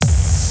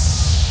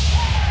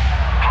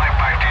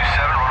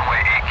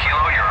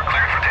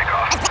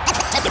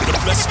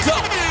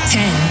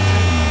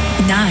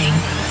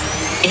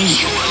8,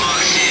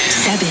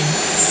 7,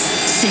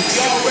 6,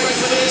 5,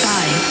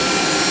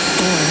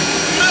 4,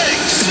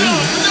 3,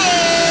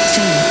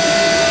 2,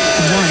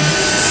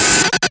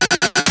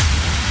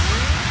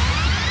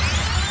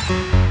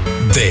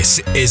 1.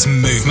 This is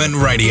Movement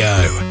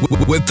Radio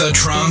with the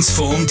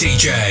Transform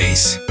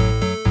DJs.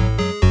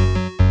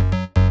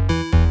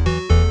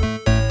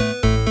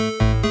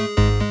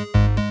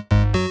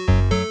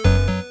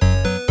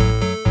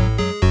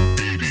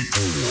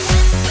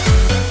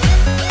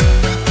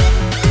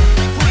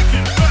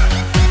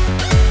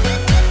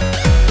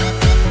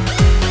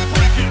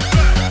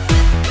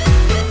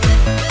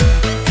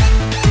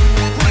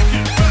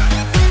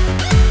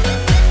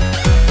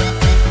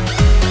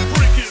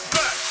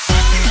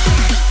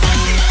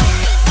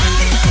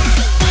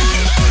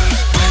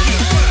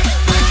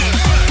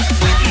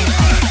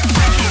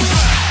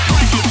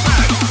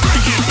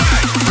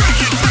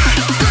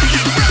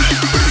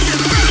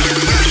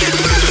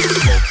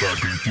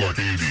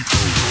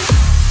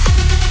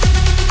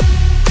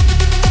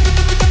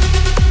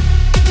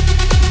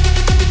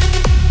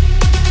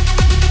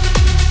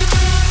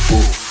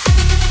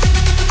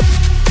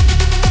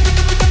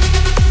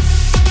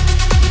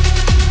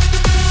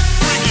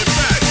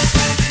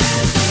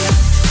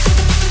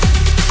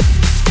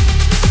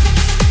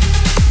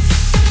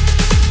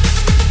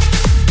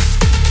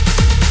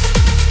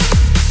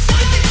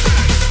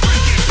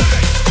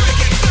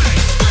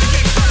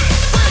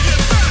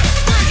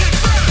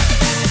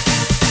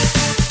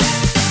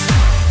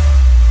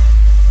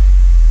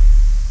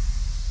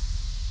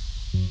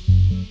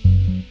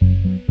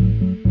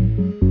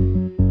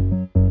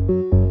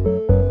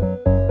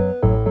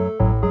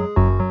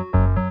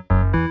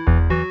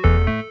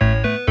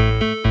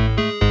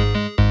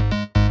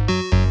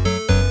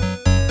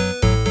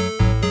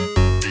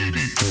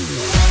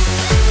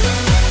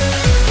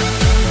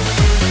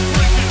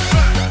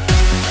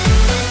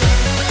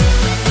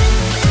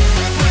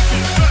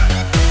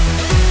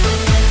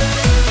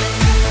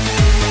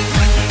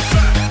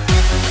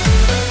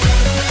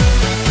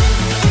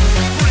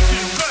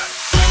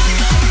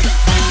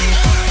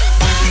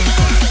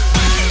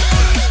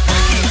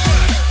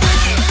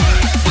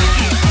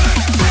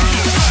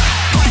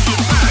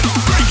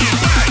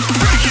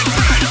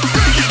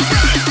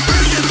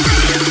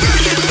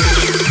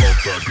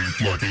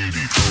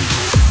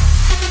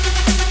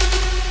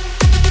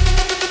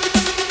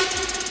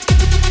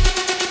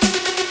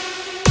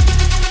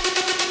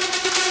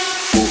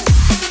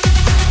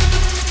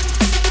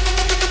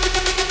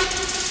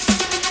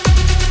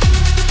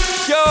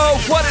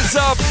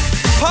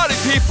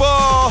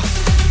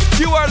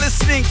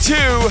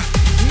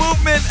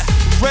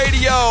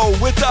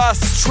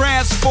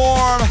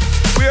 Transform.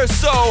 We are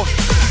so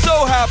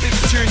happy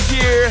that you're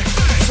here.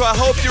 So I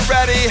hope you're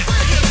ready.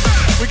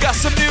 We got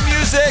some new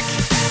music.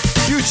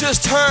 You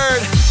just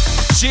heard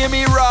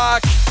Jimmy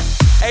Rock,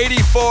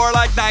 84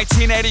 like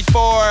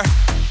 1984.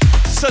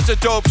 Such a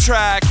dope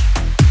track.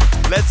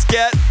 Let's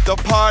get the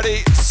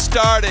party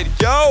started.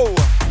 Yo!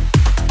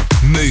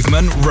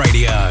 Movement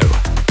Radio.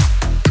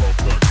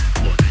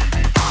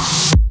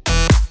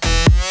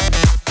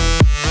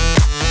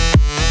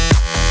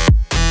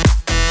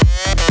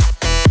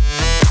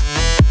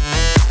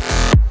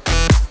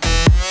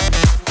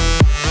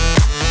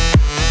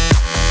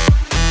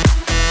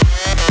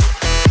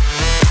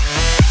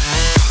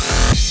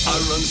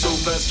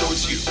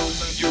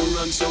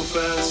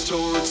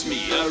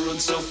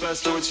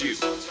 Towards you.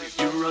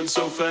 You run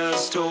so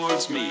fast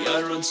towards me.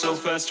 I run so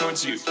fast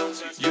towards you.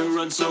 You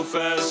run so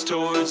fast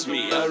towards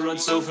me. I run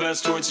so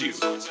fast towards you.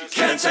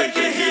 Can't take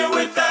it here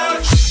without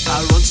you.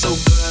 I run so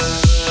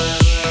fast.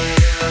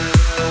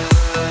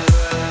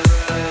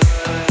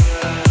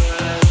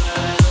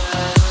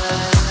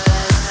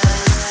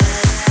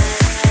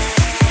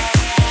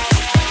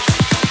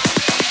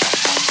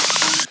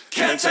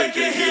 Can't take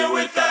it here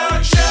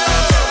without you.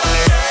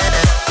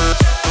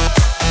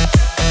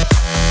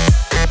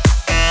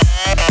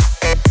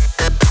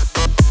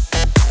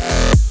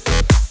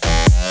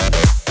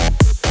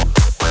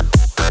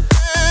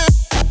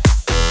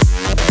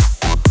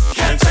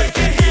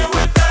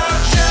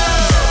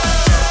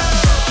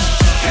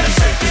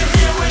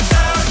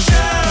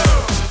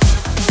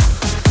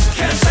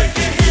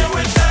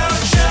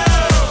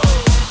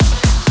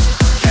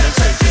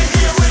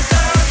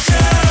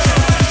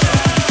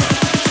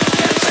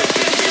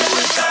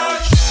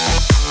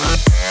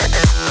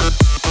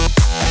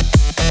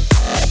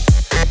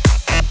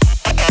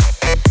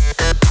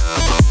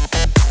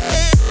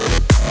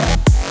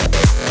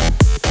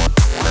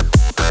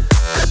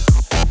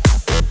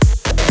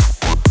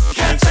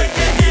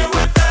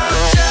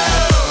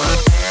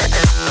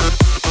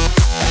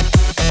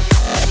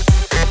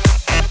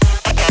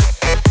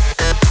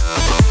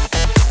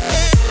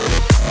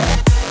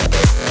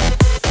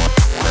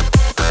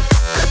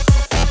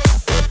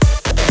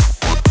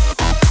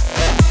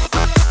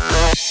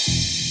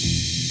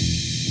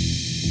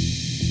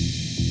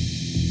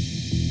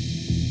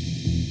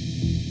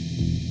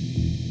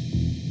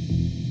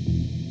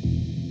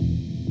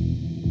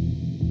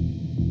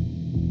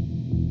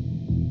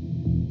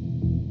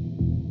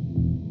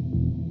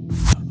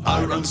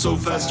 run so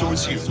fast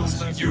towards you.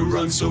 You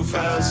run so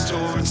fast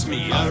towards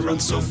me. I run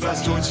so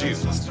fast towards you.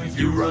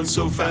 You run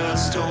so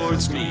fast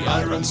towards me.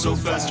 I run so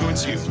fast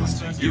towards you.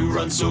 You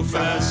run so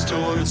fast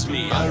towards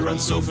me. I run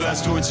so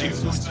fast towards you.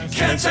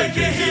 Can't take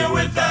it here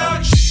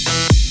without you.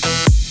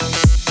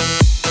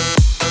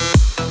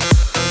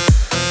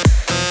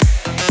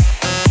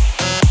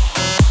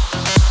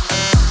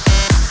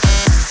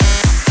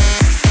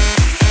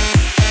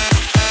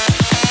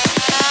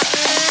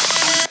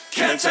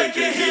 Take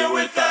it here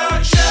without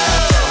you.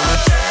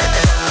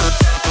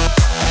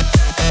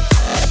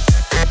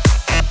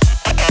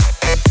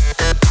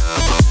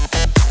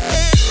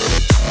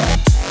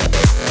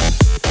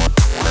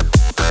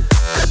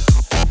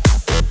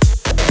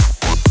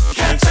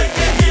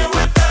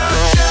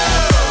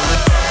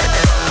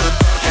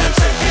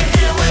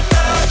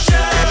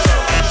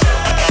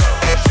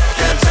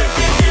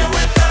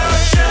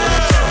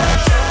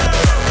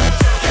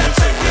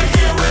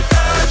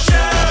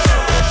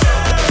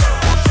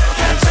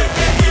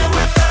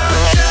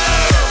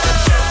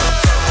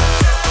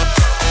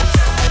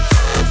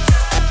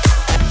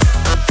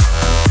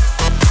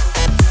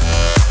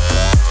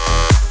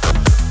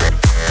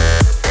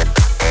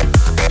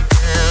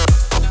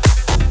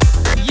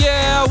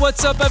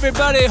 What's up,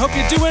 everybody? Hope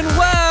you're doing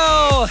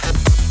well.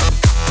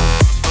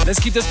 Let's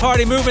keep this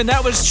party moving.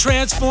 That was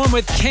Transform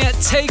with Can't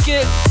Take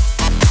It.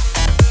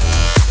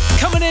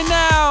 Coming in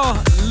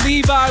now,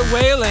 Levi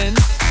Whalen.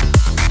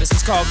 This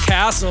is called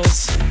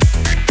Castles.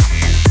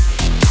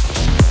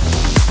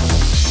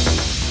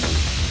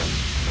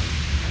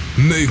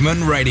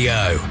 Movement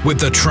Radio with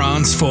the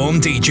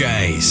Transform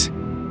DJs.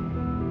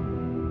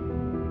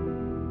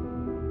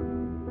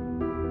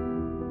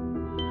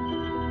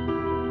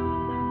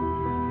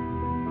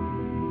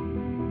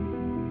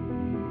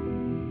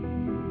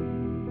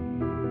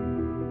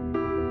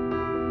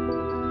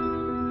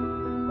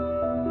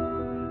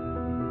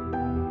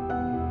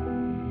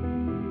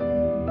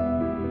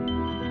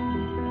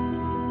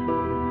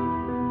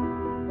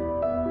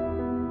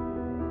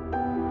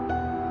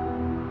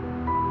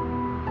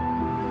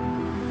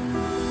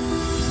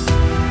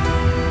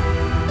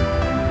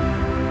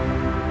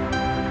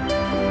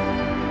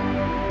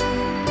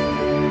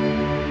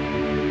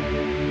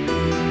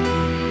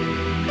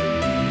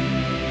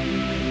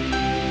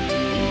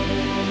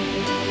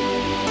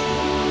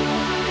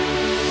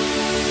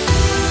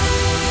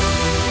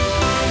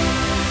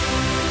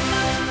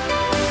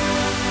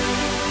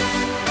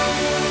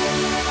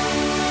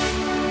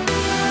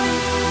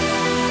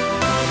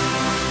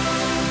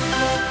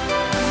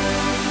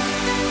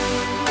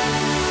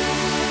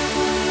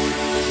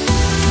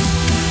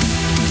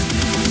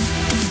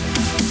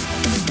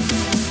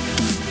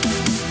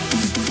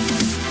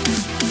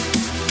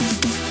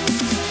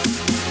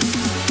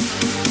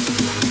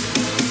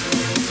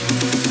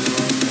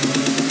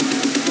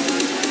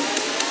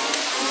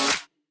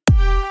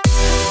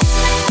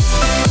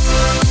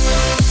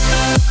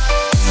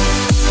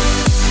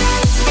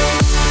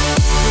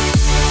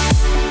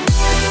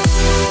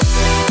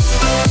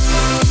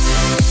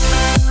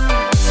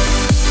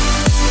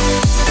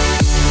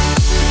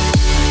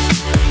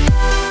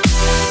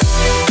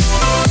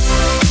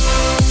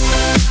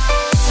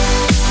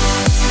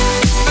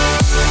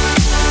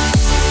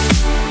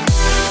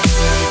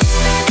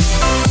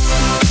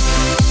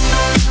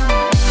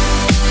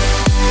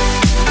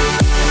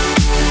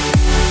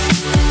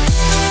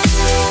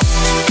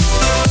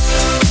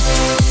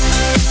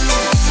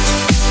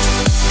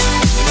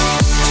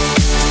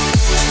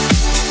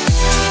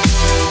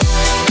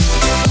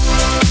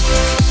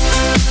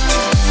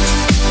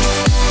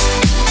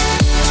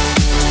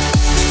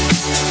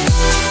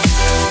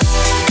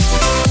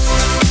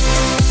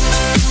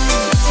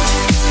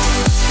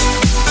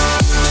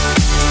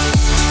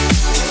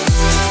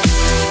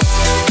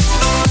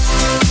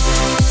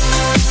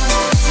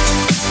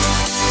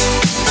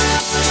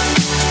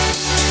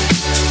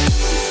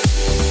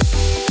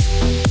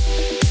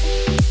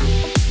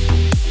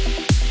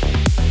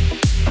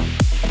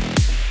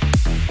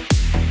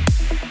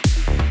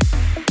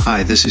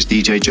 Hi, this is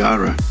DJ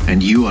Jara,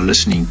 and you are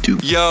listening to...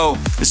 Yo,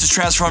 this is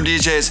Transform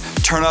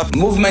DJs. Turn up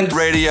Movement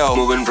Radio.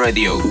 Movement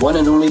Radio. One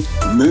and only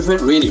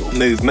Movement Radio.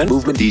 Movement.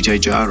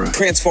 DJ Jara.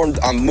 Transformed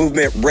on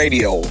Movement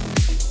Radio.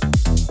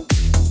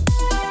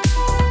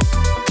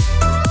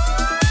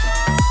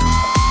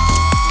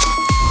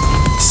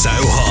 So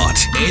hot,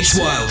 it's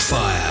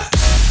wildfire.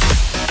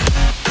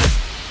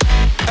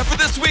 And for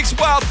this week's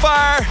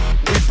wildfire,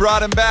 we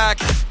brought him back.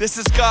 This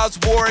is God's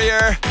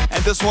Warrior,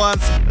 and this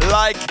one's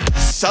Like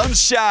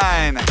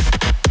Sunshine.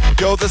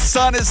 Yo, the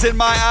sun is in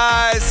my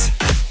eyes.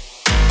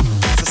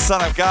 It's the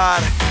Son of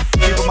God.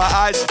 Keeping my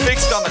eyes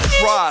fixed on the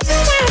cross.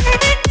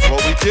 That's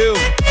what we do.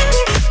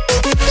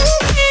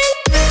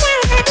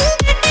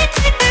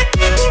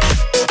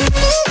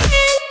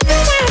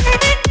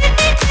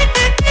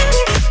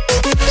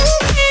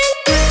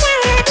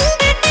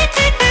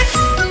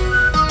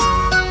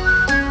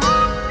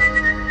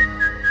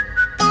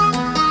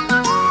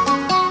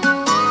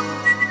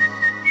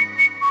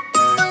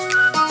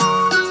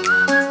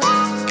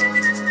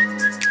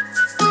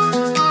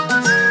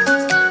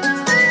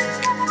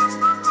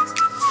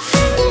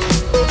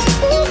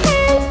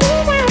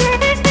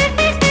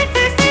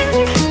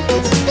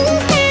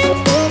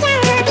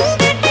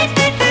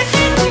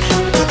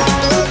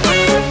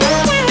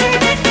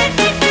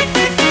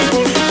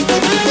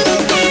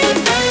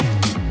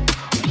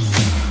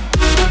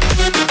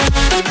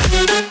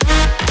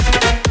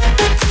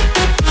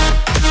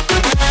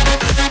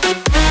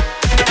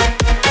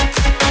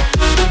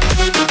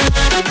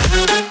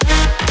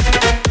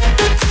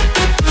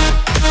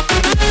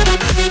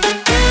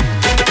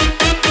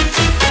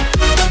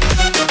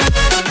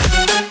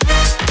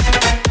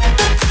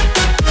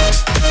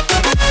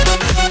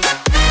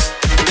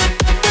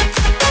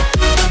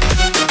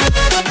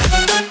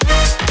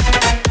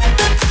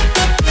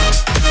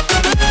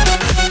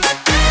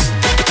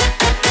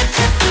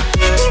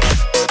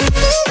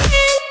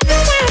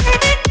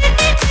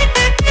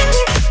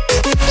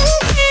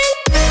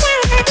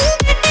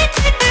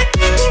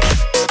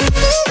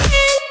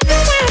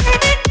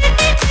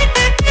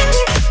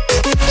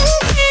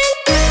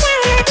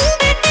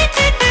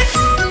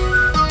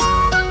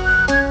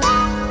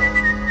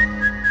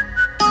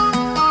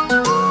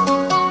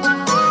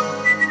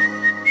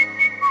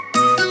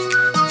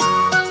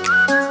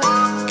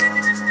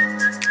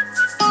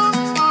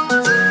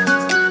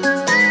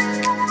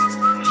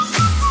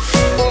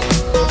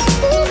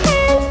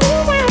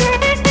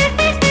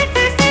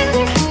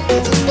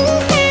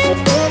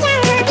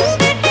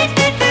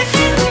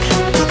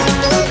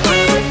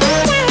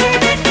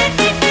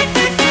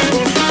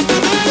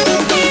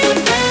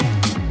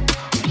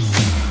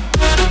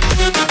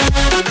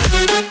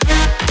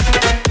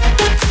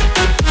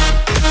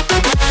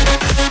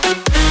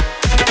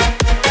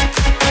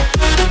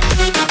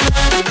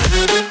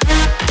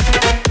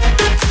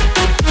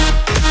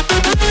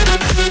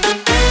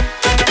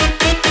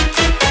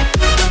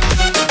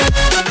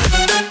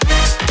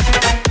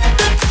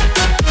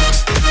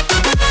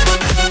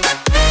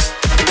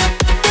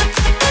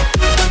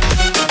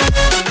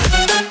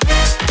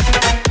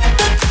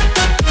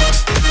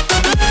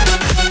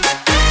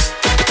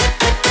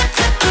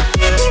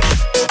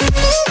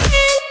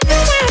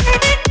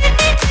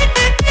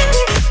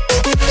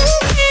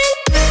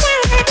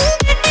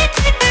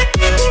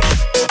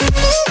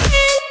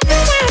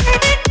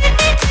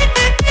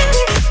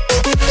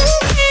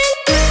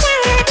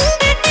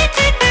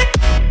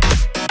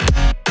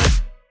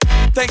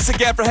 Thanks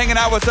again for hanging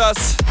out with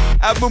us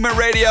at Movement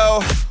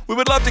Radio. We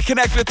would love to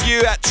connect with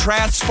you at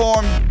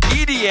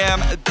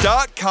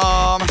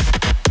transformedm.com.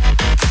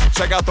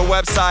 Check out the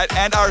website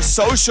and our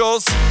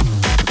socials.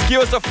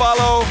 Give us a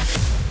follow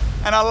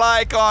and a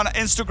like on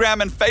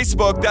Instagram and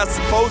Facebook. That's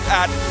both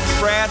at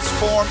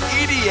Transform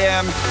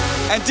EDM.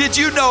 And did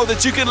you know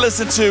that you can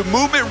listen to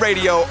Movement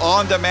Radio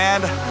on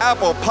demand,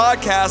 Apple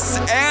Podcasts,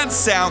 and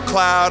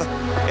SoundCloud?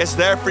 It's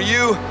there for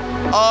you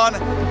on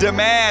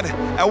demand.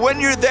 And when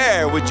you're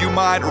there, would you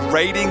mind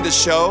rating the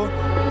show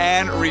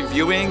and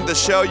reviewing the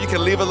show? You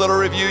can leave a little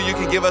review. You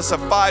can give us a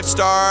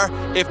 5-star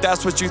if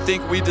that's what you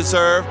think we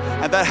deserve.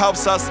 And that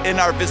helps us in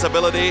our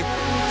visibility.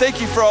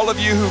 Thank you for all of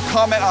you who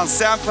comment on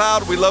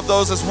SoundCloud. We love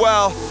those as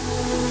well.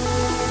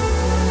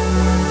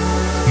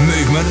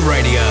 Movement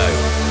Radio.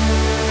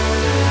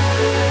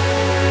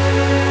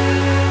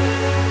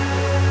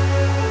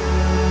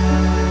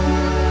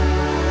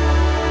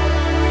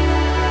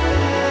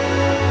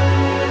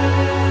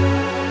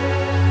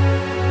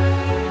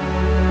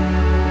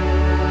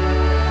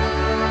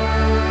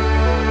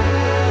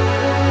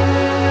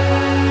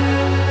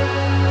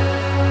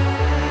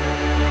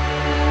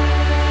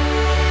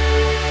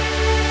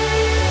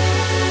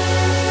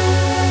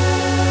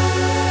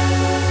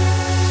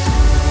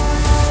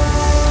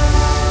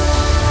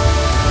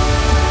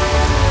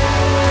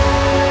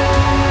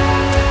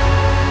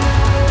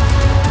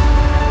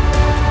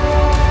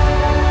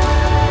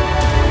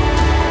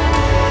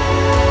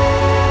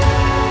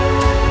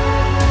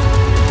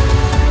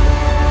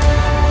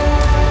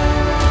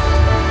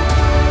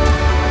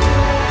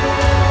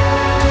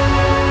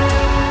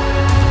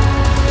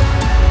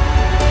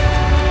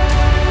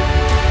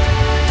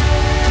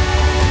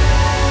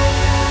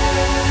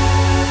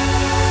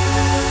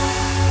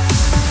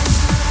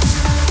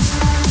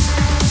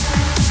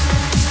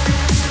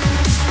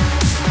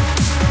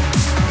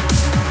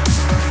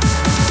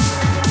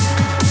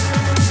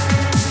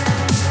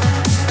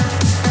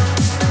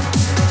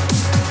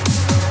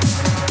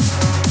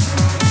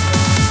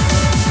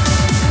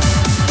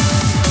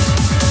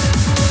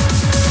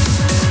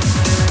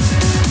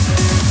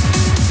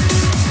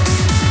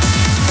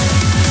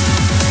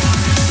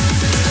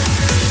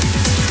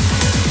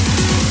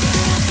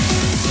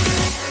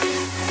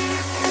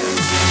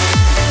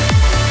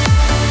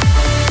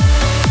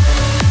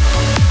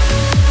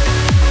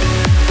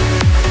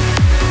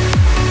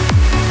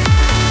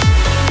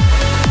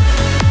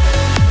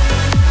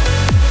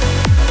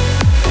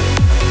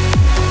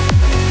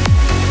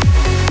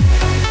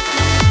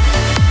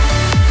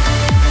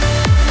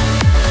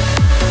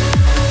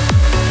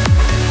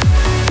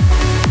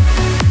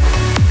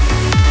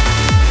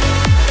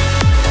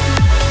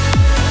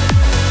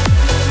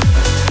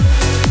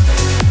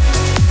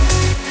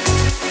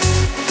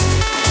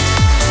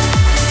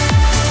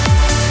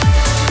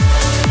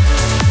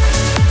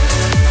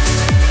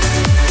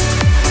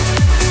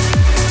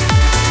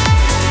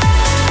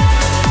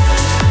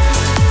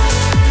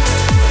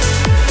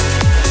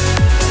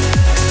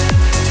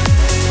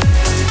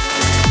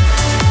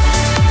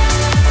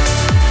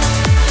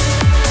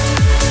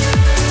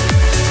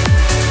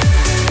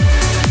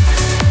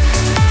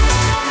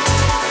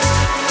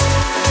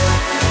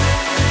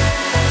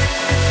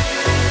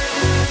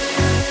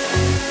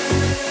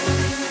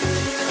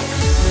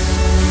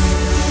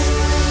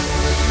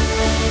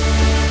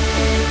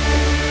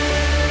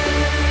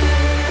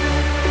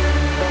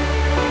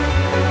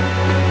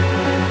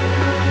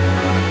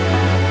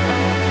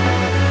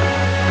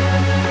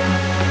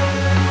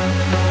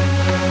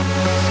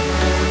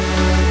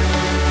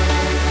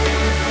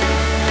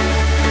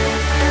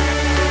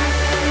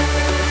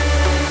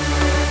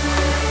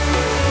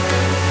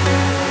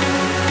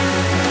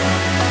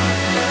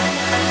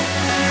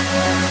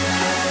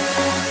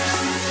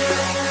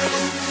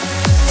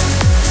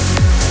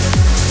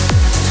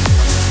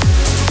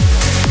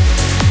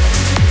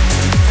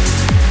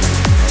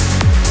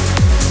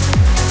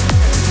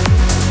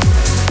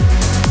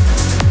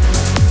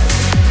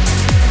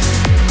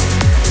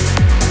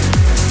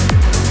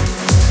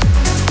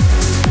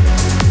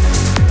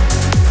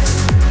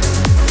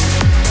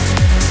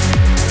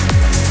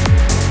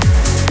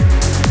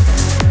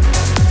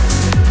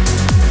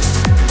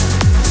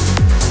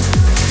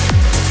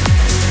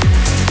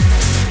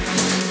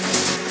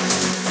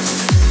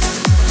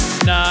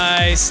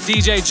 Nice.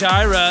 DJ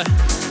Jira.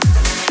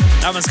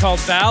 That one's called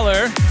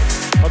Valor.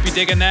 Hope you're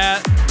digging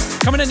that.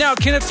 Coming in now,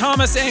 Kenneth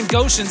Thomas and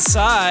Goshen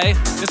Sai.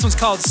 This one's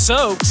called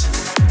Soaked.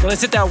 Well,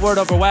 let's hit that word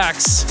over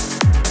wax.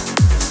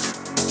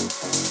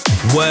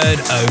 Word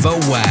over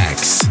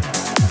wax.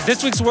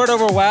 This week's word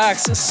over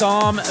wax,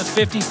 Psalm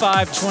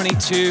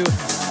 55:22.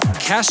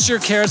 Cast your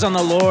cares on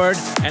the Lord,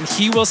 and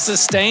He will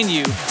sustain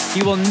you.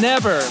 He will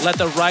never let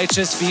the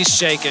righteous be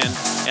shaken.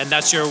 And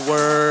that's your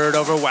word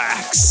over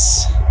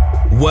wax.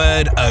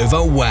 Word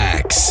over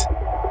wax.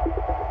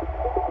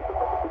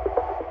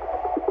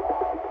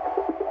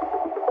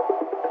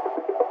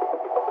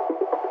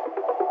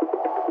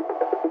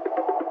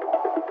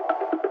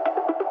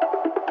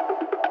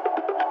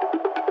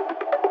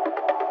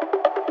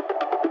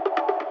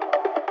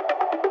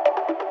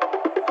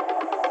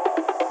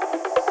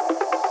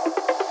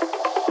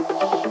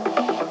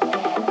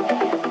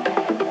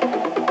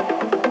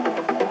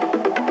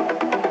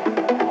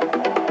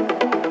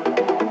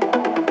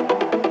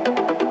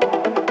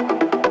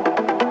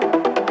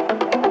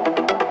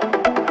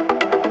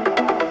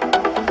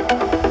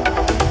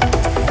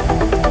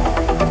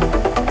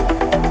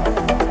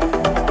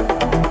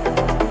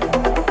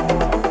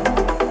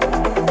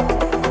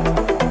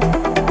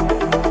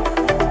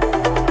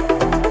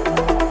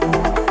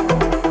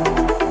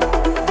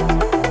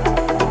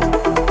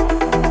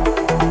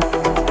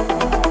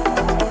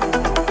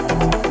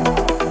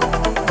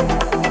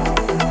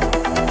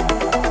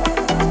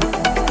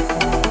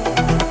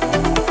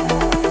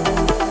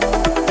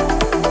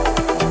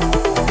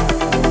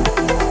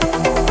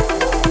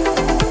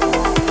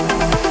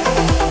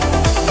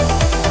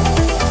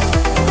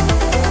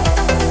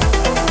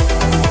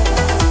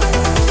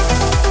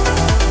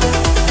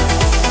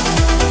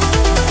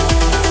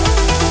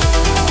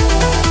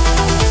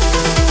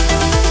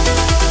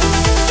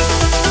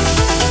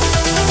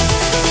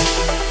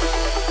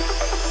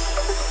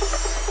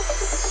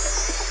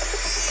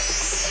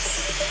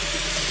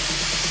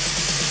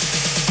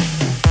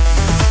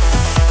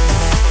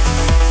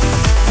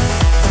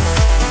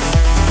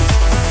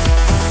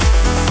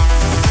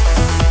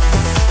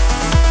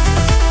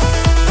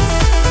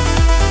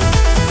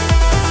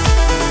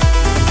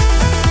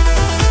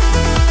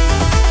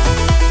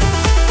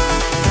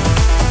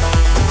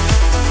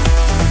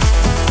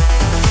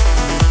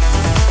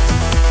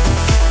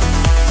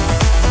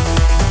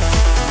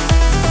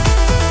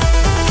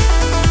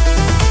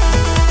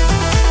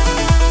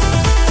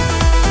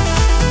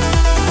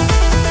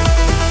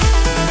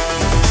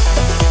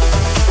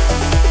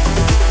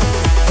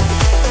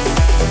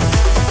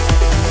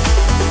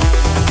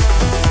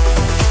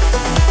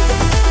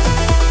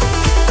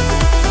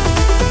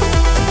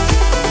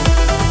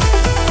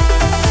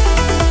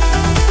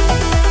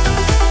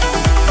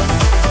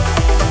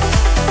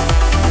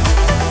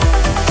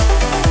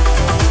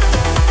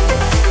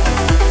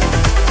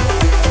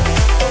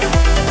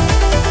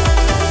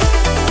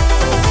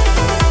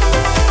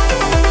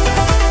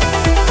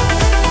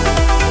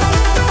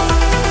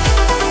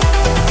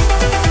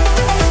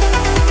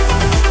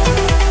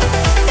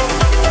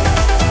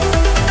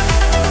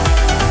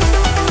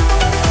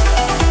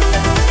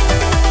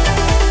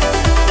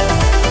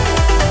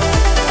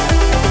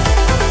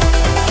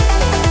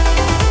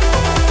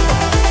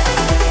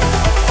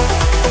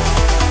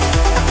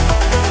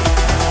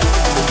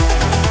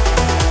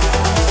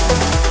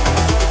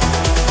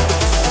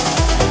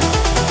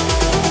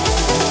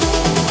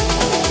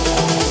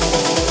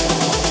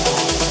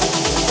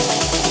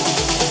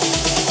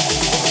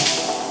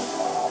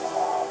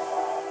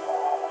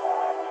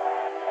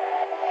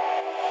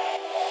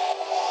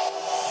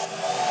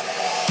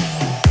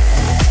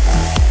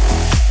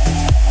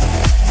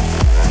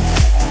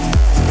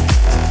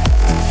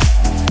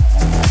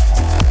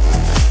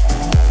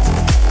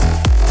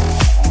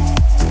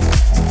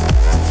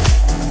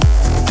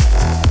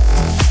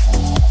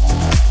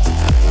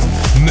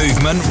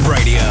 Movement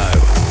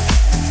Radio.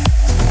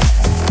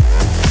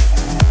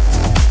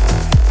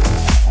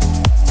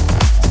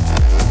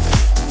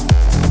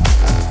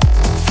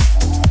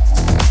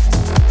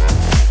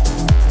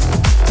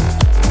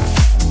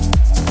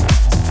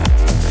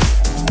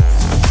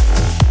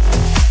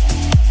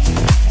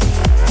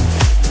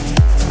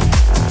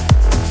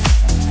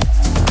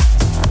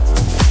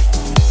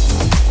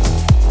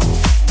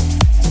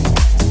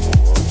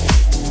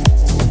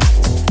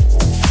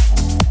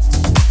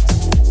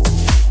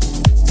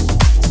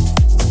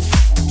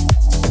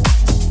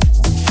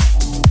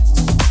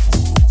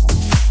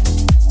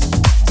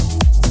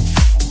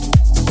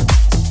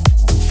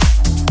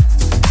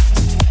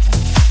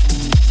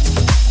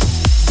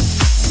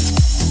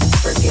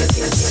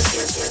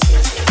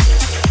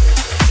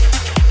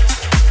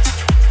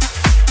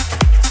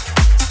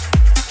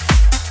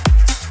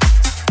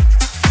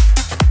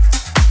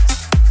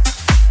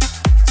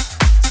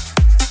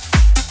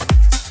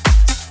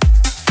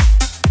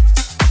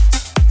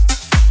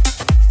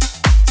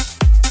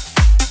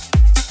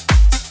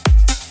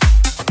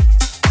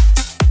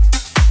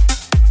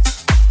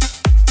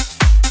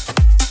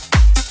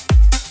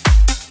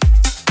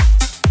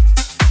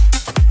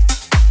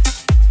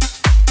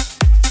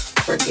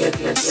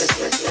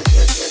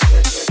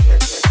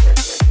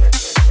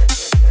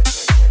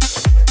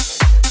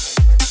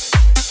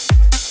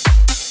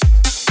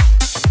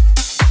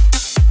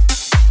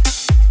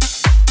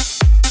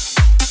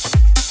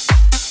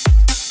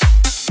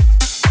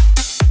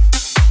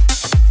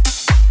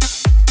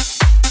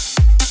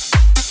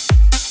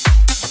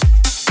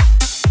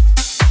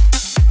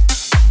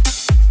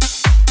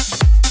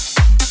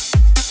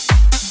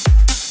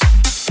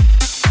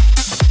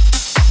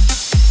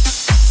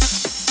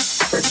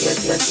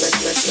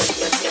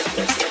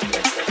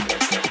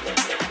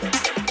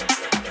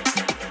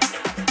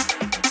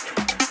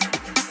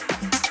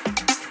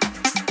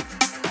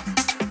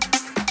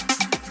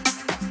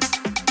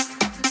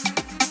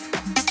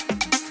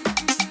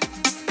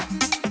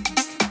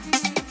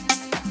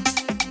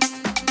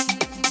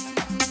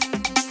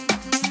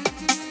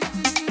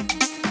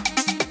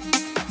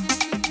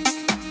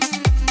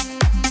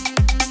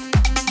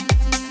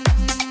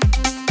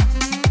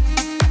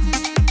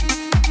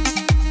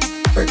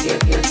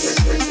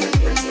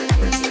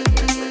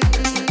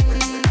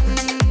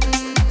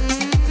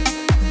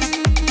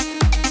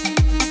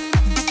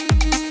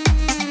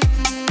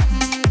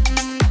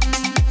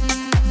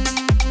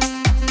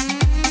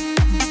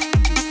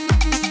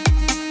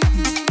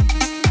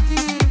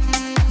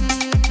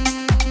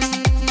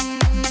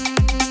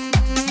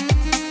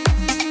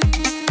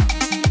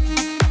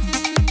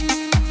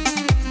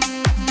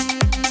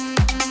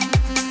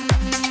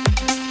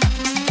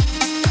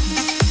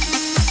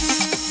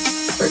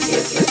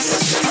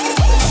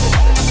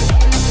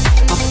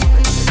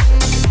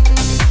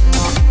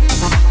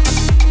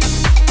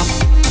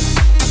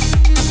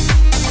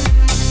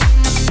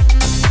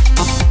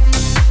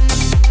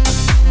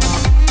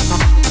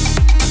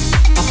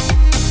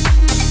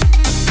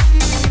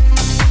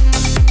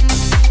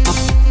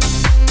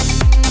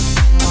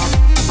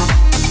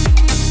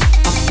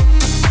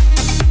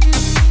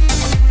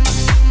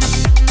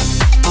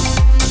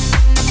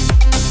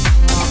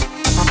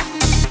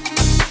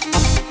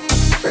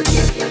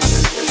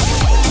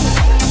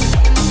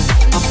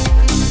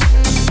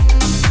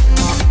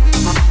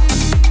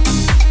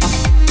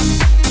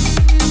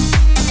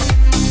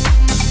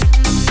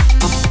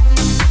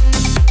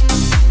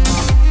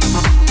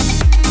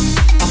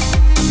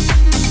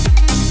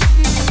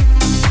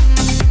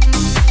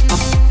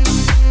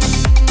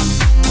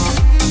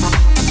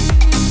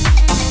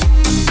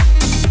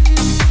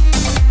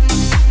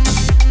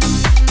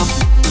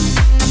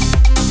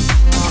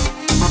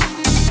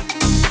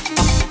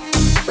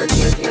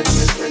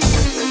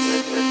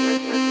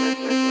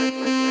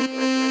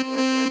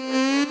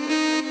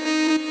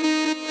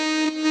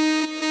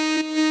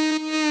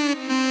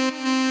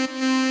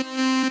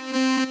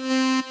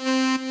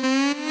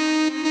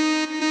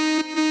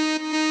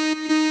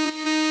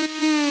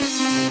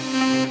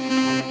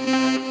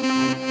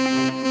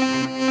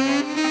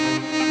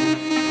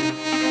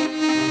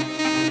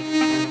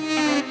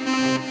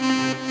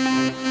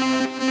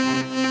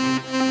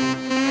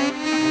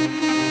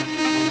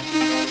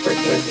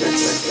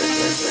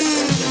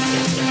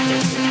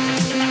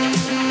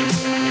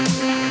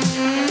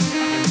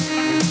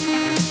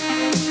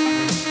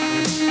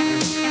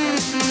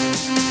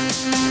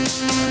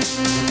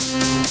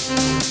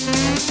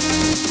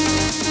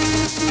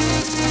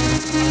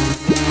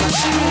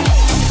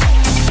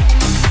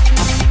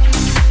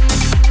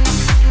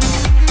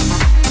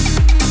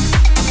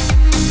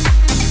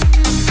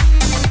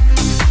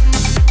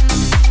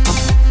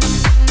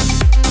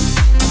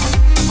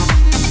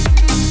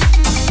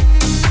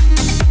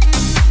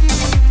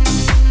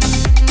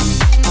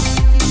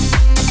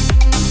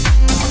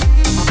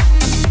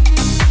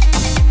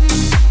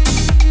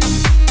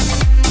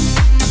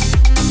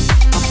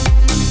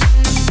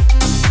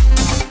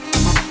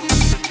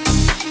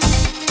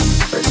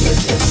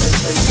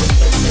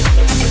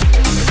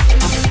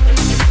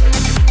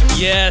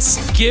 Yes,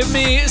 give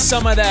me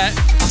some of that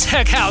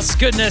tech house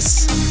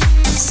goodness.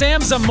 Sam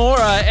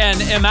Zamora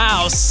and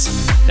Emmaus.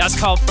 That's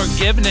called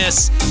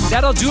Forgiveness.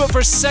 That'll do it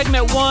for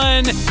segment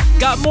 1.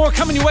 Got more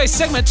coming your way.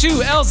 Segment 2,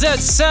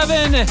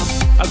 LZ7.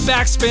 A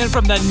backspin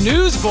from the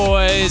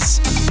Newsboys.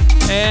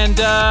 And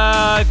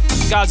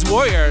God's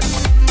Warrior.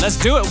 Let's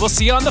do it. We'll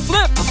see you on the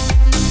flip.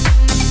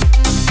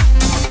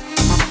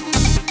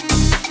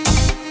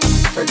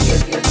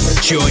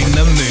 Join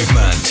the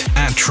movement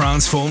at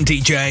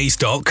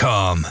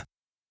transformdjs.com.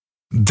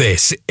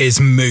 This is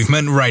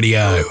Movement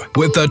Radio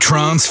with the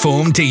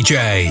Transform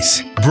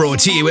DJs. Brought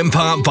to you in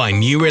part by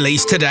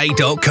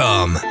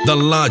NewReleaseToday.com, the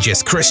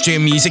largest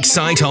Christian music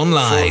site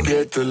online.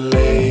 Forget the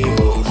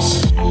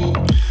labels,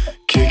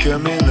 kick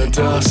them in the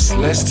dust,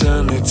 let's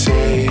turn the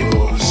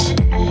tables.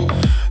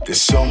 There's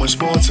so much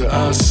more to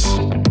us.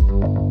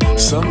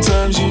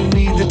 Sometimes you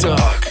need the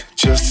dark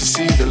just to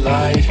see the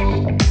light.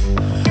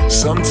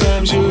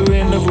 Sometimes you're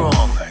in the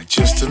wrong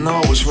just to know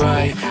what's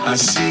right. I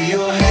see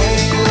your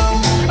halo,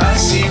 I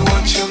see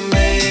what you're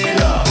made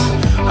of.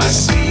 I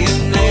see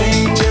an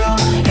angel,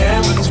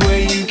 heaven's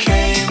where you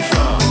came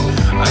from.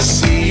 I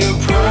see a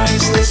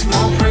priceless,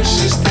 more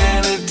precious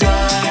than a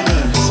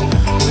diamond.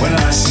 When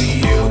I see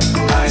you,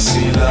 I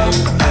see love,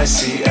 I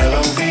see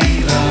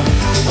L-O-V love.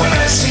 When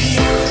I see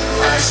you,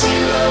 I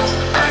see love,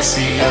 I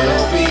see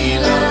L-O-V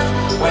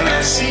love. When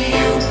I see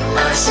you,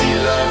 I see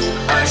love,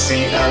 I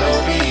see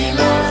L-O-V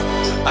love.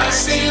 I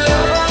see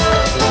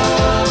love,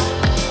 love,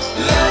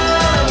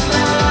 love,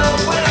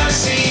 love. When I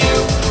see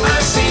you, I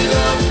see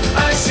love,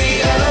 I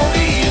see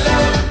L-O-V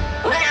love.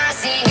 When I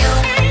see you.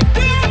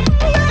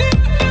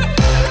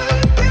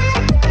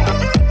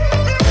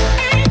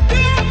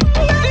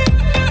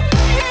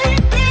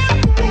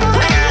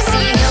 When I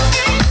see you.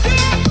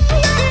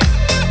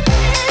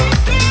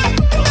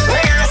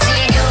 When I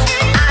see you,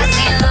 I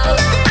see love,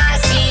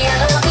 I see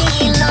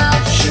L-O-V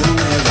love. She'll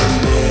never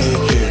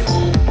make it.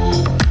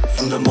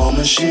 From the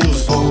moment she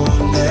was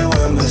born, they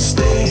were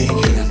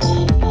mistaken.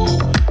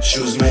 She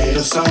was made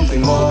of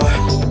something more.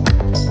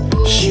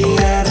 She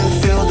had to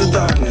feel the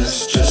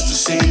darkness just to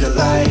see the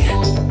light.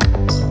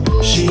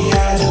 She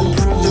had to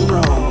prove them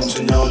wrong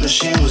to know that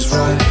she was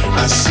right.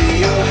 I see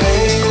your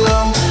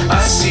halo,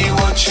 I see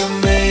what you're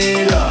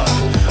made of.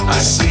 I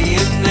see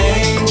an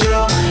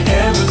angel,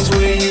 heaven's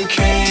where you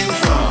came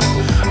from.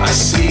 I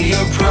see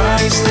a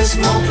priceless,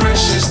 more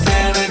precious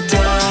than a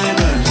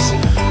diamond.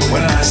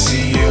 When I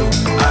see you,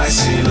 I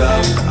see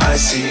love, I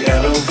see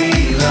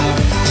L-O-V love.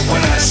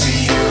 When I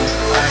see you,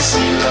 I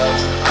see love,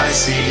 I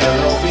see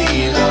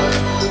L-O-V love.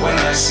 When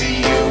I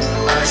see you,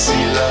 I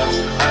see love,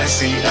 I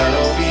see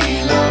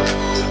L-O-V love.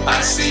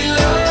 I see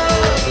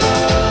love,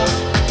 love,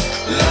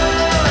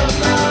 love,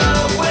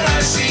 love. When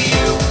I see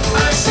you,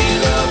 I see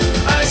love,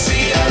 I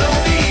see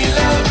L-O-V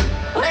love.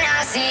 When I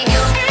see you.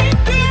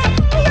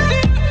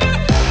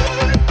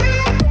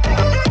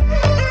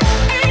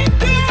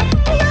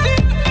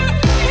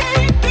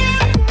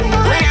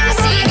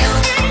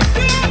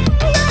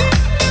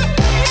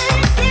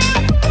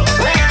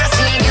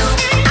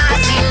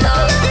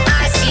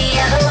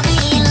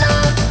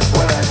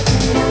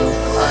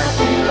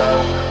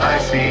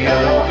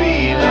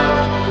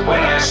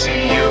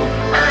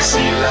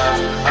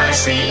 I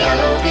see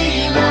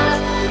L-O-V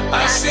love,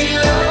 I see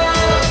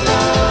love,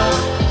 love,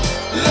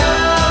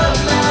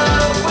 love,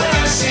 love. When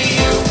I see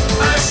you,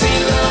 I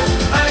see love,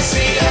 I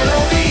see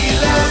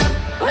L-O-V love.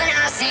 When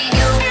I see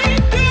you.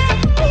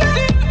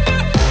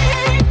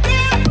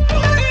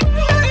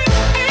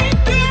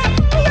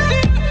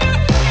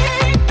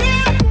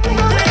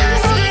 When I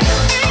see you.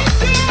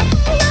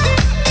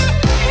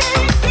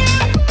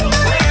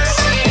 When I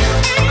see you,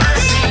 I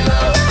see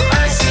love,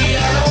 I see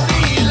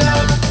L-O-V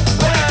love.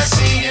 When I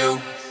see you.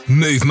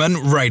 Movement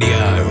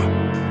Radio.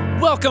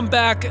 Welcome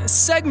back.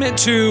 Segment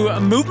 2,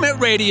 Movement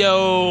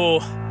Radio.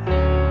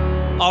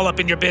 All up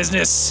in your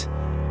business.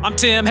 I'm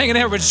Tim, hanging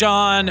out with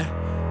John.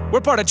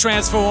 We're part of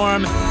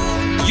Transform.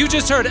 You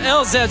just heard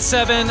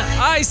LZ7,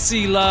 I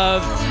See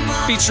Love,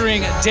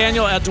 featuring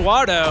Daniel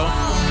Eduardo.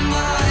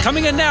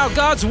 Coming in now,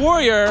 God's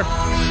Warrior,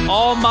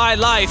 All My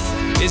Life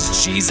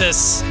is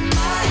Jesus.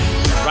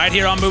 Right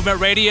here on Movement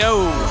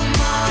Radio.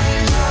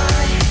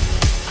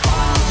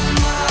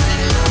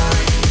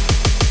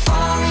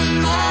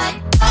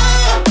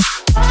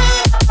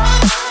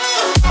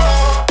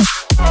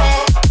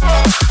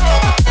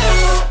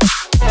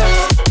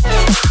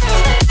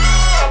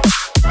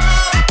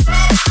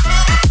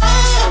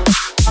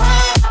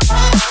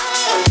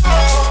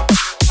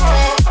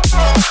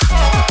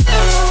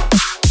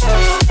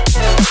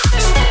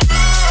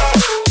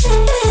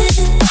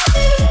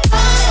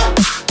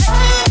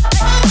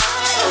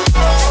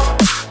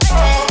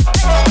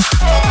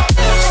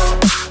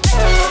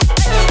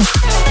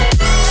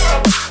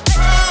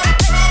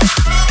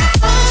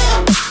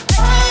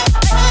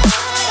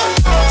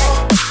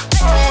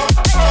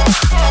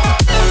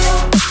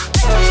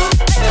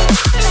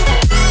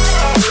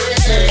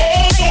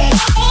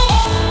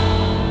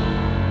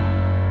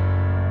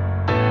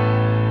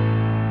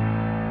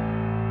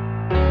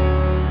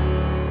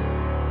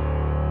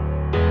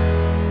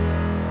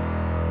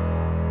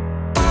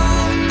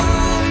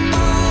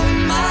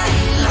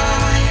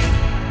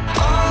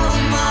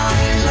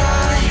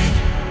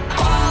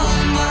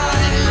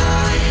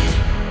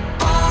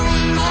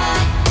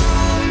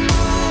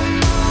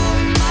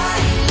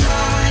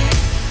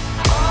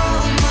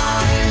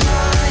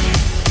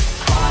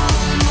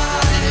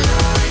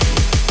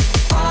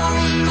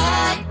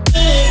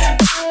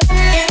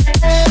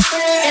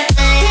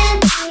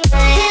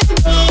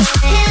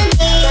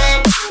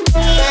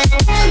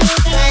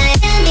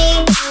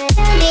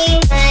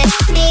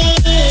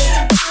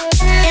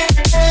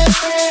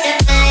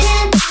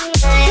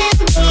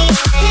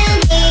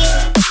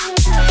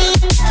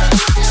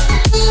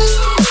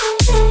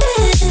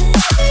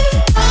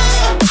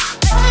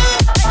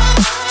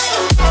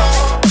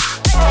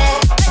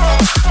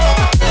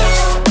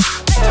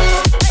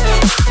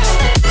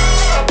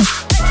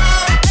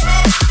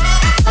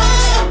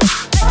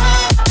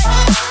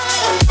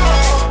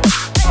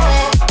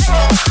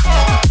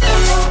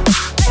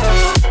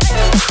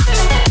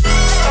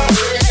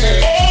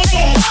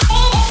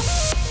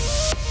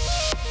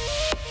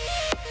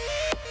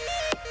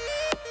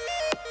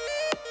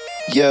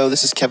 Yo,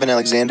 this is Kevin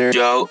Alexander.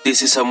 Yo,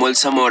 this is Samuel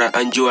Zamora,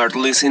 and you are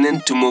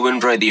listening to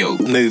Movement Radio.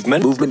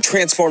 Movement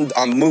transformed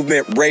on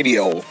Movement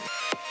Radio.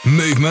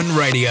 Movement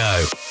Radio.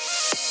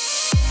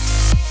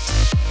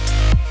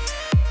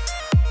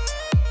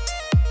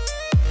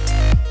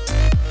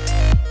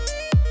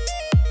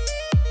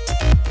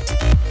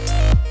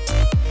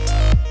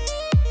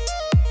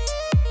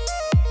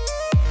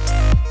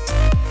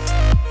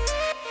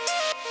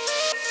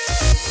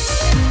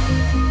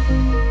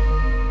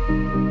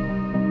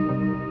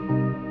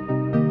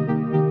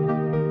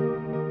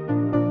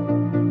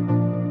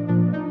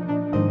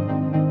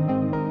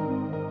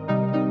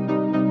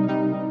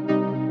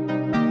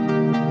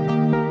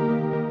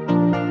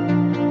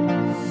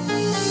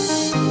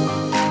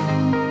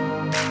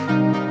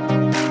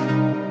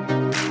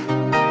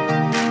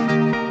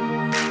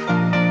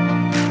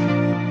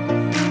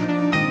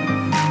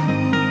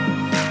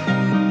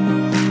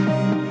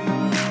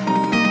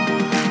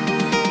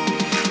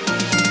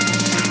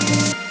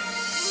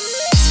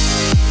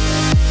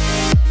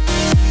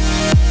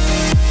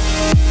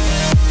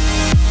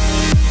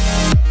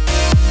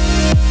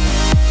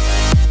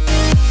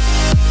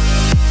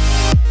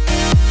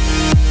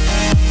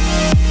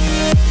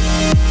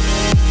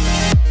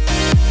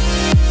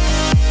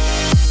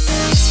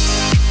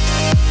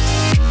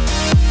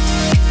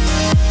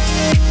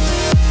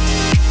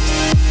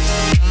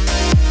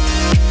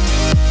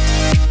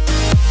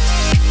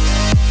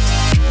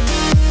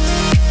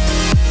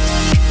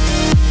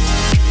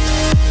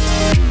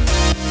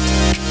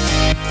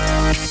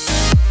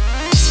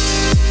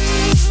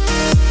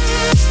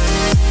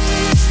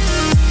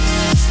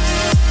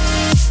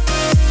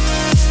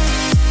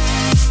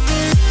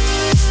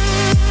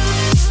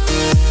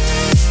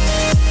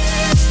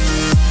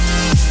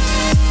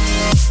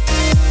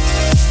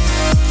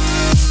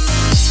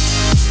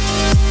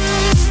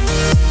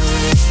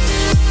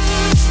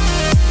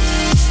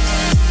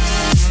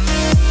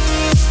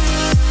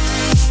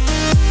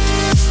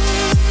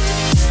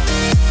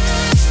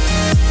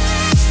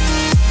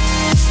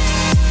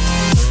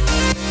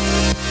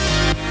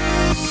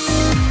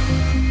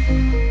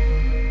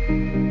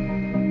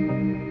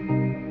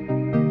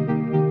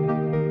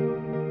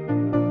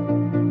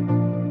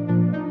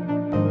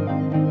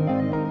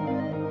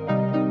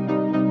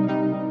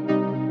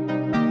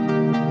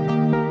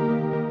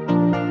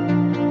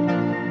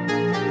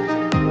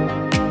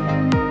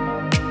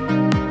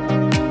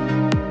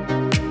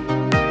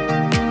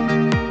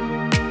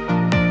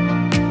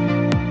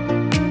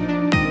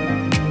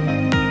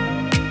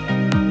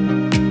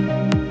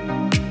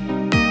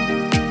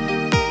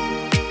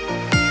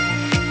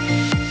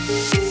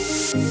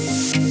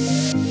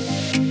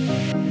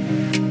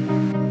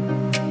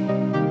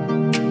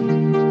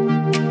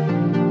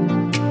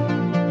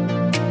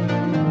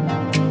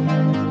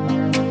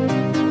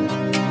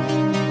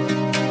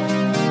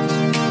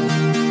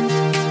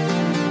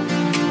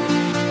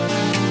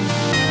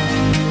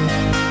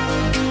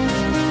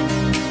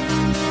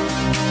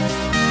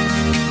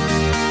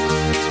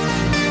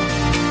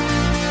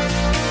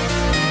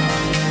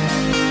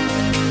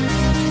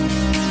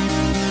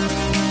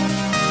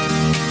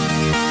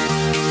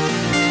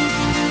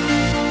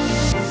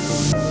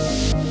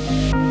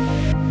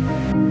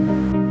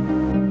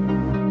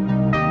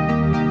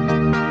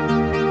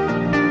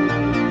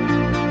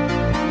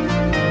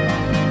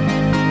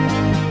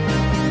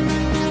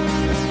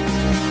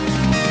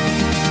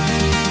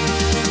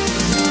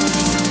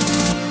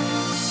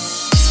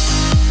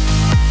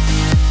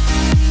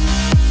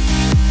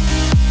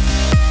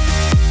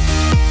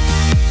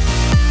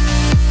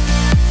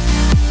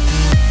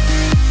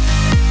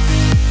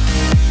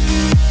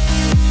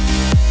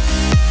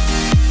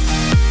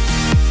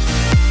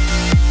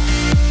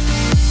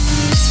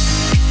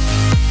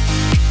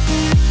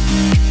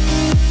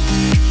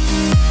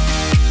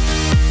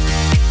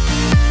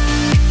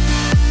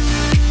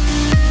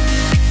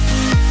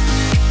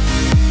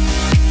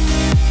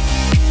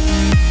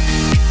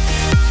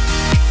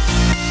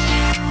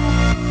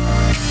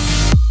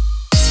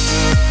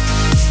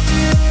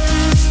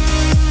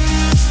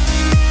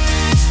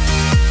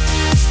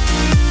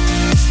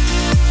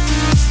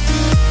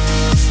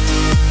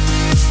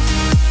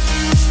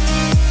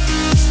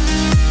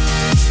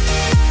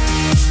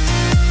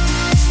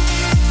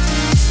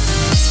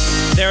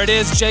 There it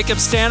is, Jacob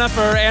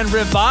Stanifer and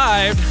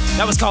Revived.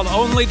 That was called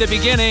Only the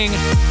Beginning.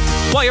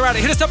 While you're at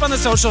it, hit us up on the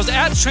socials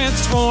at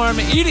Transform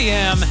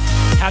EDM,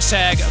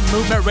 hashtag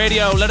Movement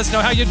Radio. Let us know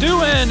how you're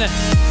doing.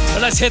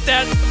 But let's hit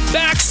that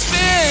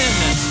backspin.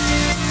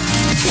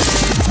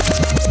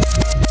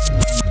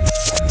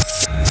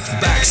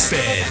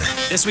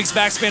 Backspin. This week's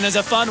backspin is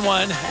a fun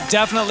one,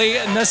 definitely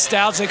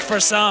nostalgic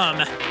for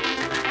some.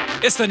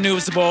 It's the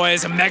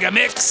Newsboys Mega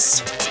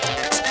Mix.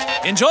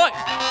 Enjoy.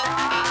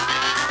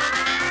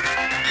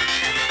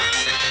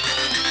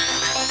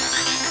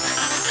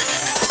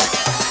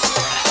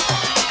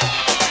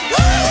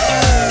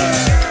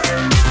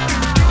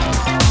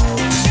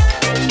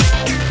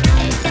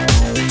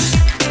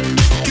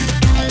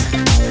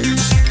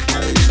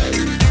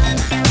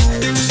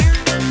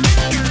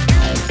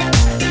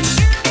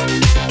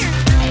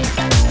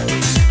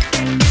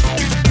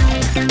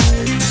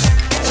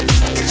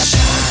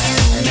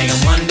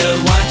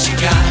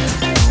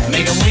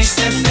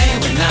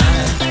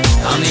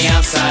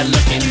 outside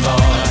looking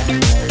for.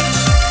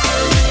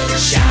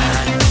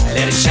 Shine,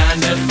 let it shine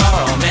before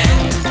all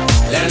men.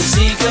 Let them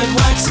see good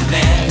works and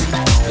then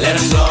let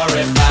them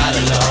glorify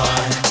the Lord.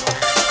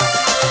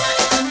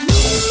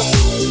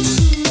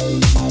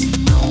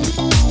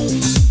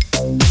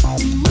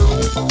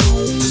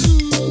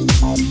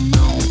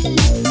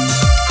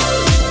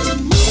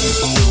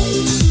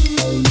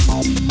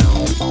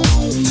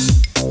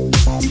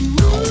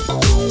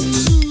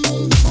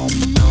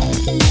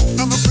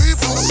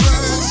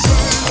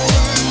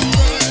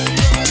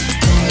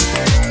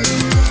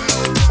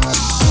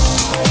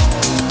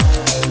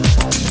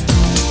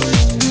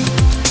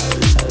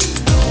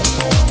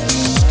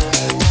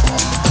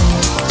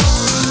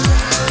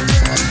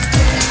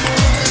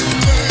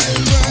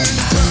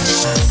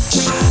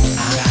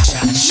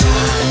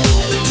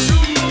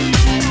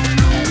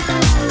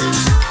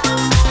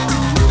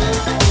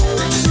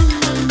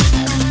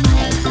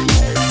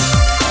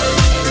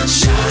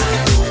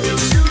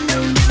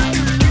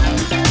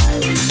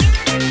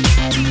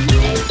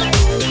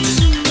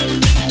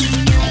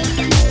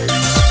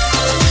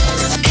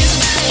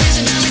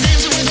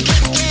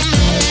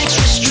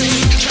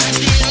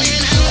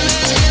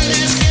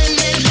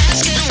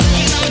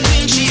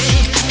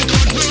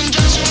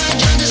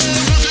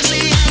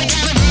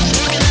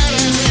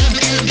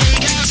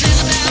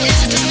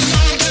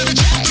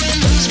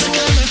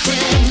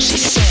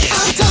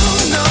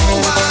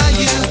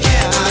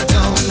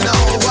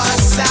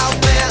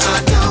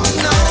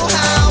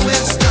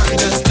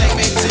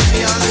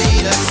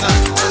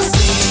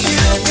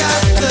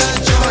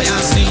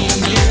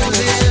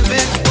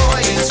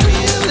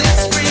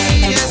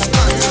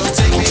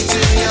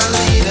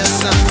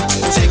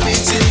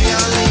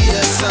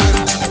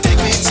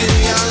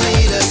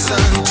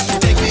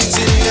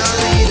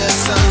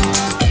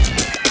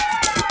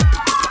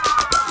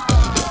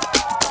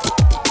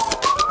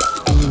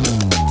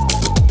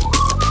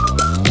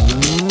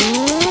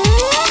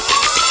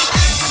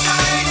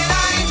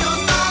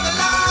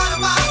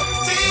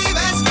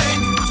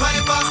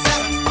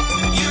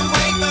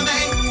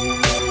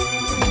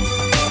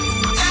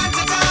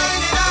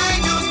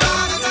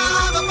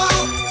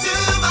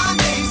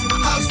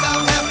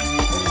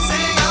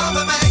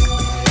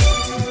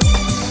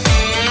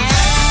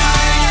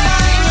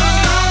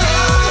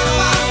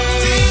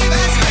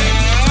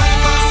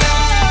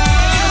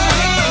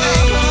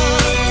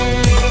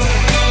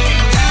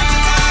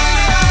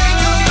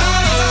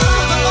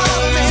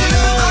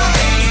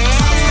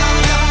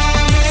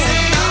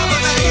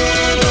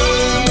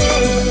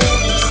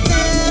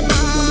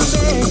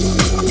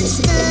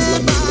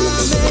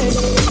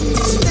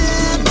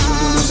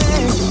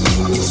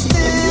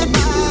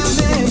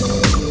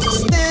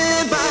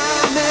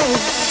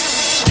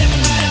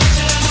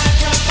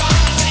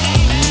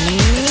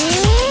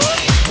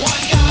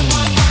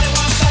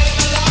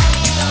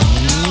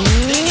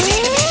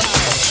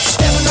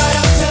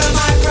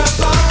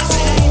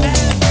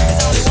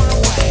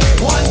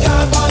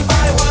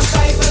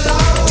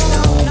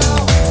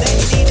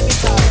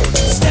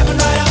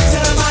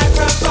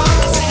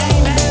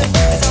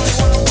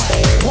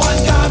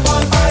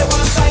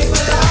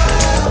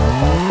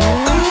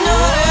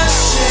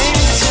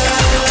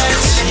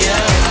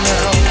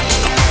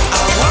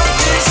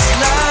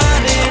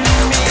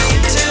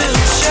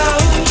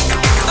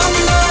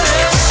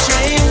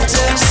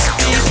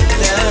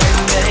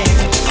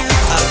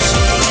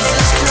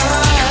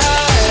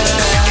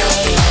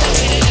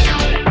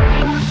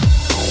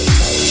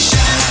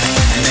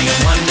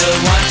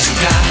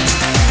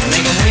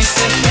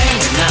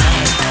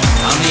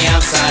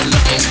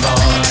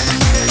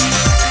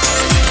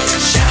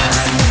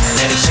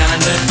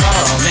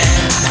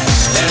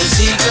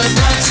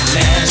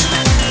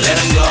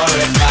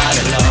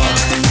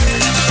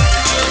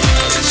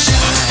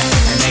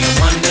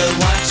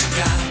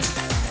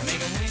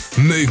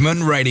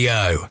 Movement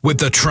Radio with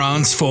the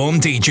Transform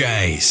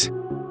DJs.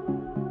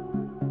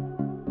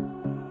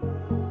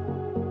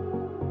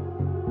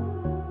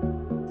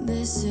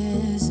 This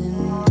isn't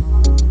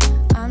home.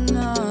 I'm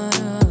not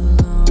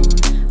alone.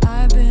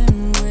 I've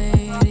been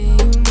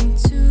waiting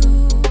to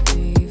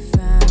be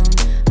found.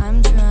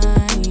 I'm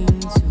trying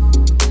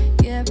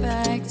to get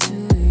back to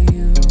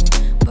you,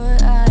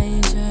 but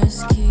I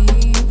just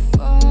keep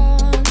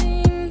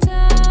falling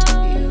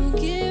down. You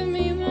give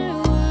me my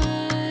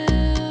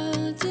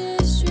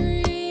wildest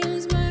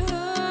dreams. My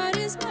heart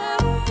is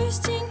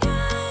bursting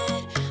out.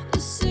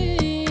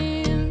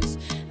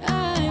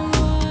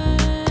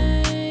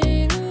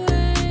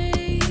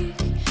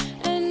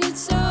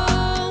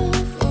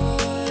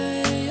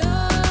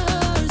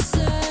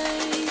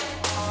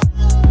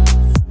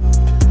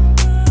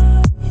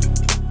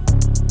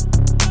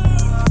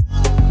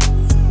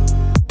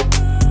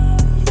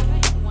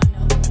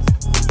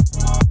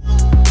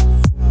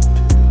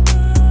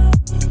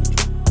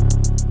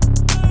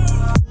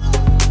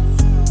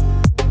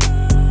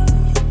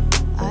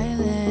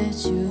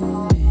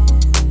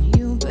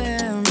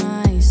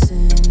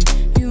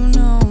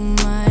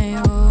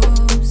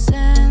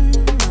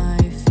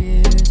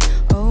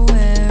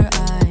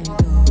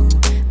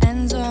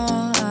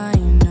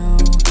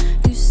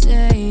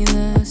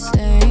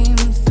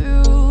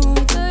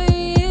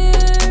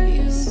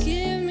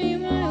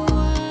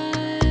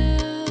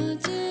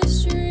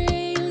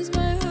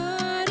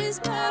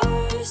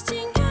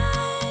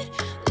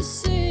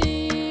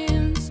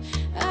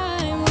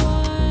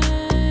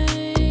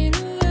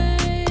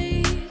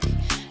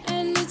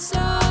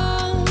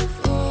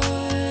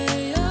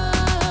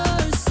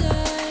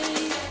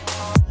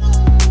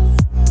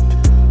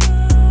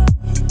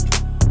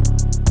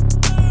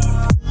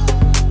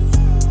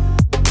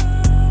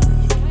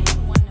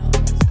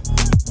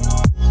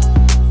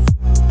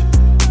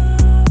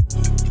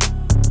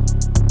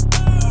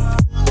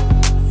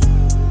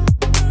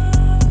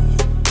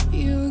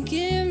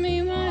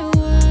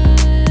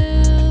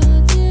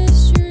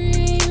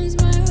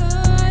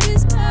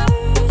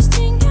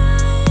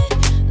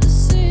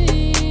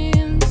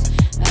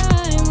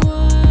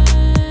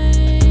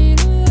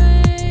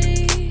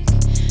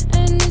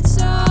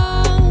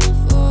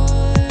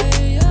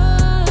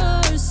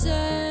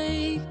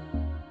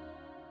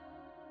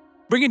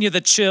 bringing you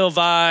the chill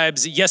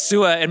vibes.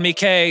 Yesua and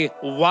Mike,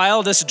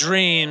 Wildest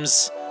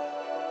Dreams.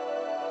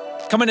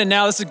 Coming in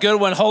now, this is a good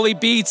one. Holy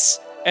Beats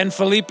and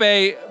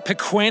Felipe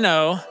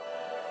Pequeno.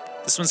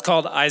 This one's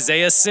called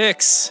Isaiah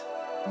 6.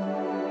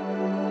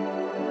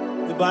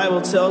 The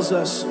Bible tells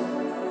us,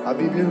 a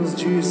Bíblia nos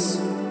diz,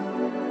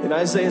 in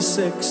Isaiah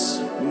 6,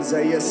 em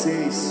Isaías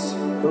 6,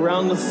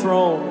 around the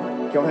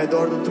throne, que ao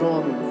redor do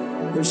trono,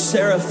 there's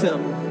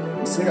seraphim,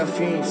 os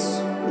serafins,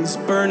 these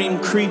burning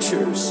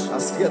creatures,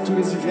 as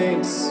criaturas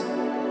viventes,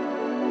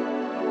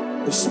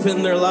 they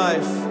spend their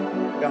life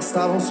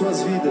gastavam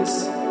suas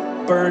vidas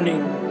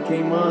burning,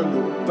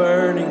 queimando,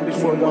 burning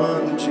before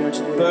God, diante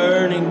de Deus,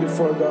 burning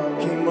before God,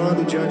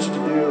 queimando diante de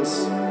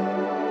Deus.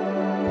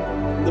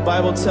 The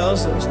Bible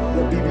tells us, e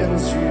a Bíblia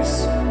nos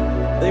diz,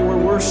 they were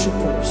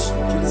worshipers,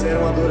 que eles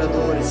eram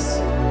adoradores.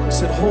 They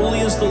said, "Holy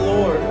is the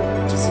Lord."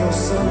 Diziam,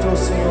 Santo é o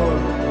Senhor.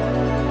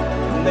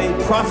 And they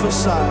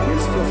prophesied.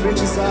 Eles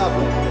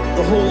profetizavam.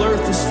 The whole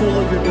earth is full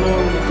of your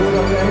glory. Toda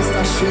a terra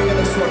está cheia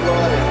da sua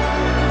glória.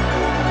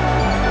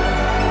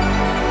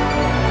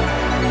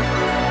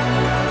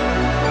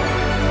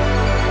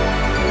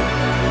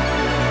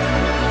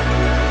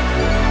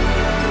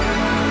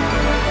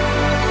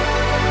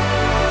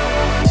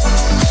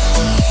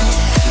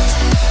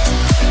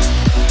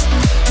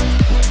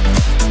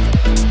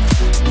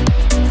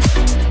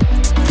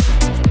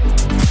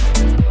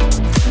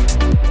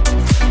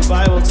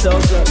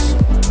 Tells us,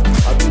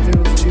 a Bíblia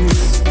nos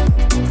diz,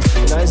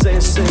 in Isaiah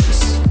 6,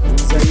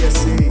 Isaías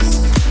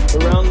 6,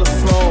 around the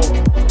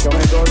throne, que ao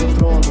redor do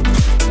trono,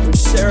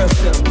 there's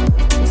seraphim,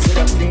 os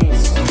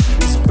serafins,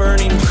 these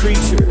burning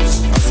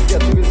creatures, as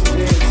criaturas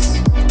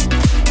viventes,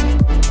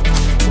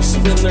 who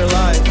spend their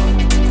life,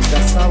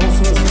 gastavam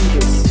suas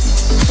vidas,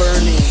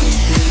 burning,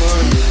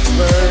 queimando,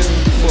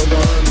 burning before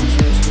God,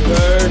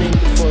 burning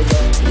before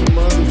God,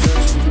 queimando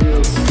diante de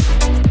Deus.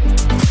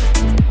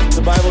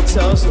 The Bible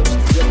tells us,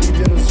 e a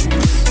Bíblia nos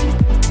diz,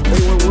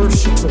 they were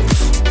worshipers,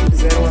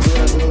 eles eram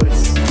adoradores.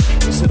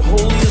 They said,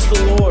 "Holy is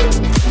the Lord."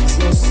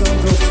 Diziam,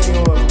 Santo é o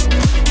Senhor.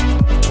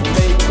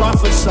 They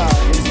prophesied.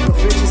 Eles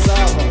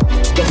profetizavam.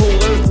 The whole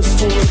earth is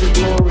full of your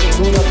glory.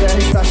 Toda a terra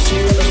está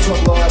cheia da sua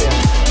glória.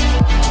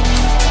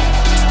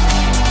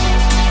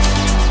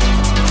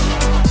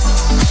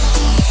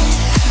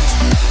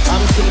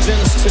 I'm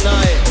convinced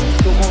tonight.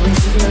 Estou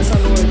convencido nessa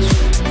noite.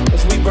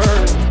 As we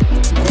burn,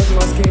 enquanto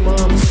nós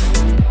queimamos,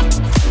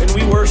 and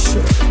we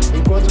worship,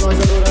 enquanto nós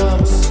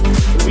adoramos,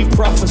 and we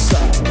prophesy,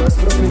 nós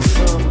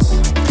profetizamos.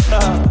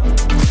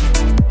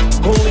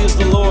 Holy is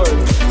the Lord.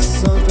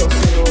 Santo é o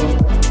Senhor.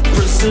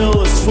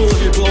 Brazil is full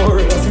of your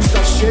glory. O Brasil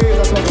está cheio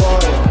da tua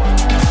glória.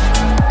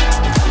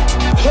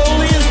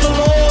 Holy is the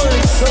Lord.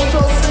 Santo é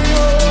o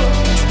Senhor.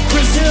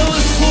 Brazil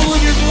is full of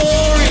your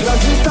glory. O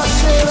Brasil está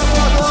cheio da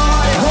tua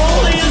glória.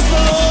 Holy is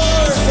the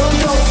Lord. Santo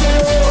é o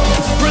Senhor.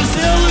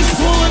 Brazil is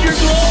full of your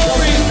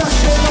glory. O Brasil está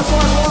cheio da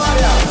tua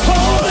glória.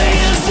 Holy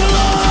is the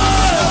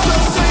Lord. Santo é o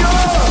Senhor.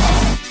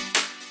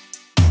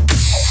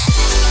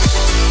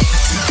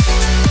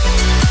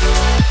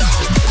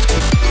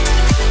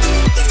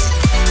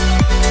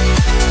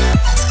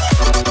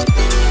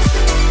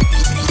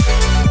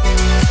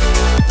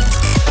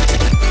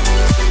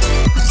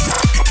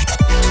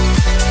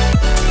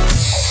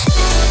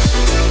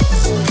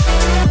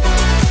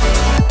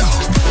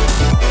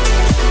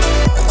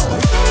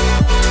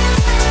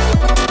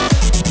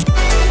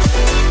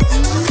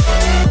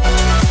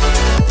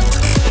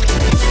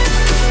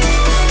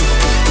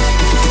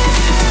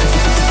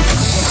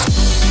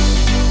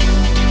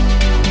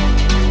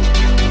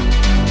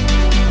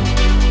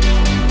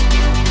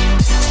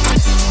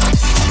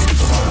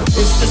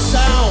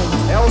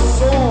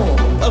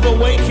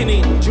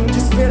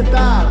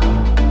 despertar.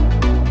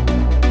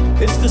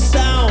 It's the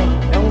sound.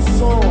 É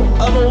som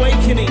of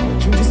awakening.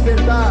 De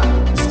despertar.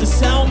 It's the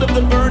sound of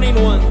the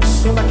burning ones. O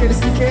som daqueles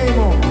que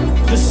queimam.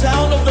 The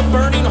sound of the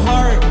burning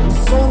heart. O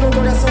som do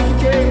coração que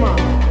queima.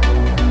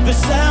 The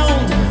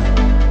sound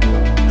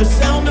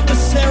of the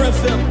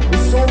seraphim. O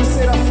som do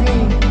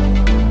serafim.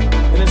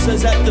 And it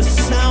says at the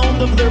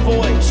sound of their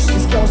voice.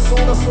 Diz que é o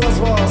som das suas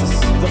vozes.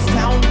 The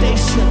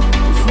foundation.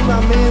 O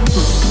fundamento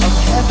of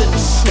heaven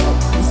shook.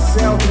 O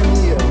céu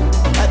tremia.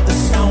 At the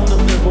sound of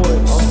their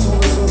voice. Ao som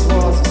das suas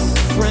vozes.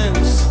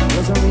 Friends,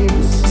 meus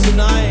amigos,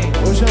 tonight,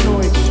 hoje à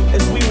noite,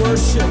 as we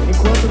worship,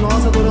 enquanto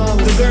nós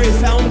adoramos, the very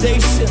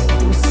foundation,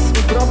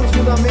 o próprio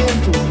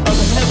fundamento of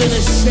heaven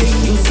is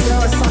shaking. O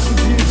céu é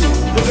sacudido.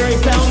 The very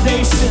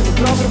foundation, o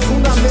próprio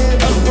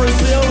fundamento of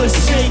Brazil is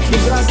shaking. O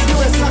Brasil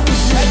é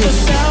sacudido. At the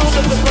sound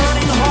of the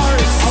burning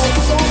hearts, ao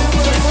som dos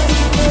corações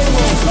que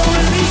queimam. So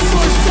release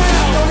your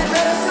sound. Então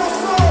libera seu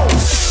som.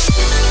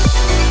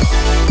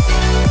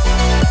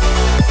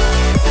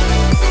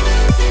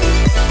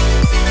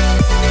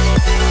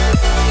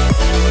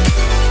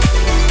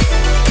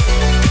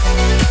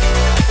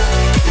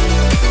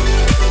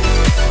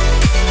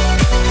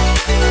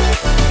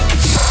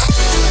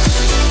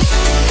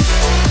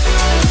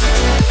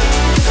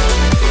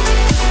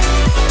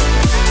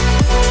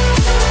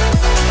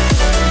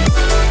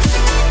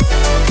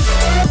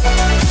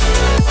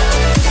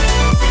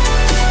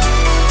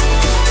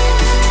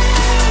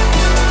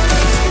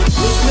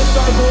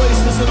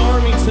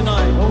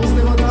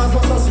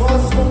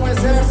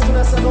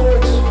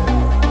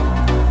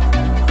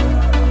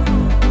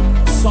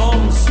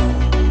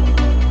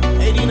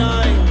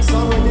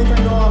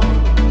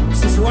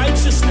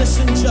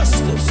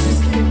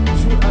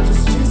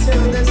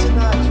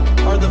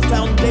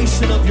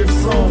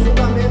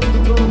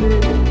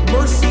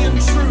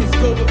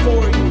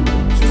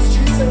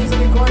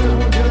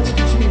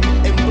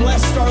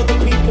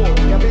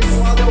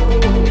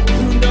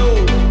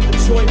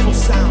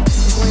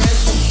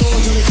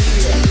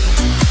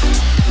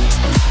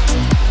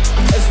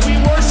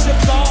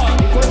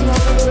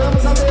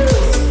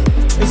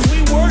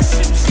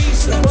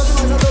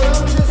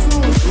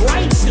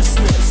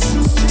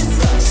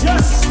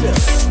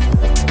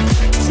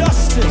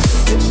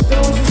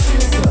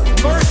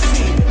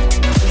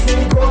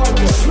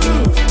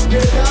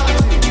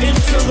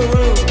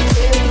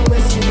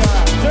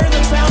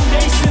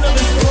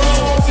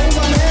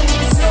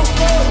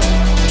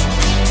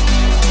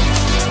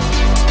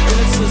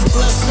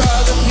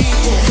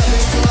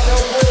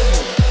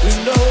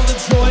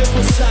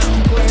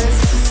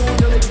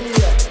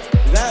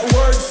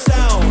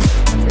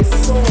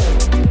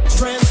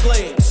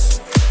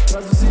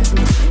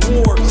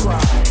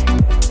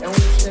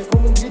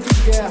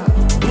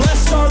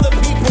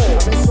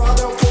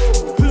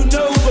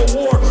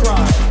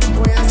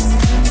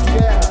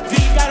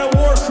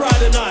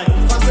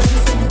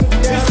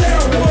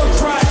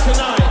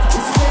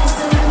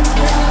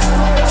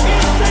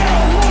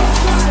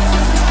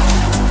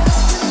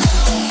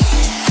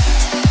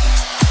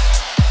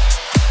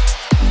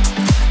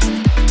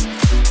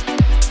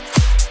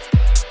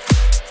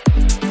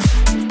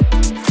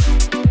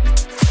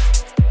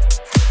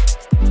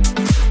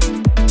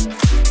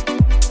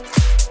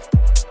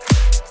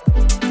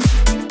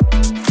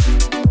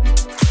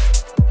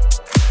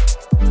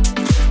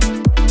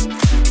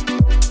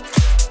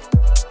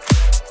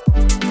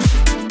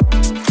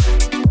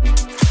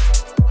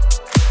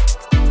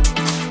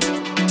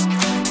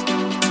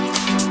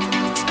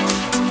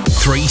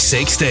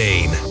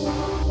 316.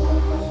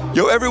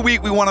 Yo, every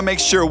week we want to make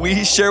sure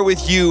we share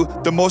with you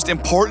the most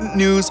important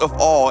news of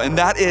all, and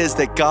that is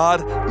that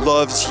God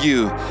loves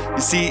you.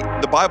 You see,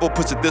 the Bible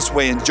puts it this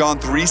way in John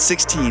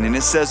 3:16, and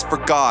it says, "For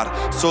God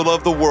so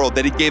loved the world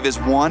that he gave his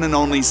one and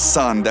only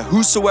Son, that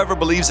whosoever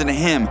believes in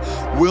him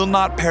will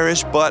not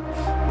perish but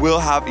will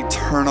have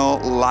eternal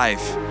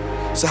life."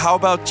 So how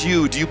about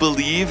you? Do you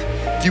believe?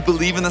 Do you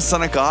believe in the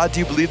Son of God?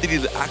 Do you believe that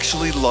he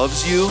actually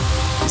loves you?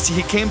 You see,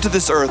 he came to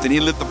this earth and he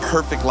lived the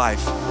perfect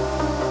life.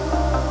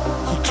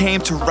 He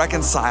came to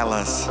reconcile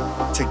us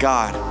to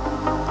God.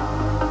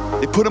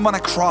 They put him on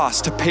a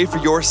cross to pay for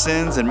your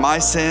sins and my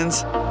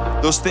sins,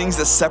 those things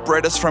that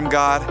separate us from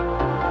God.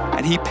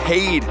 And he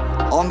paid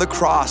on the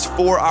cross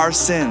for our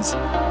sins.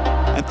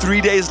 And 3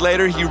 days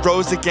later, he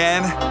rose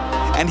again,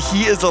 and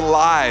he is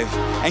alive.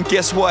 And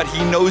guess what?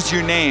 He knows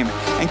your name.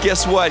 And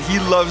guess what? He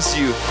loves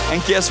you.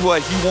 And guess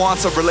what? He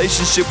wants a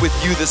relationship with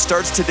you that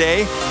starts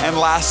today and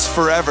lasts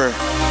forever.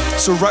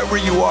 So right where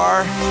you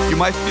are, you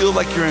might feel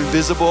like you're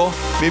invisible.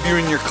 Maybe you're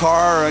in your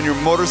car or on your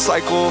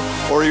motorcycle,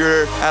 or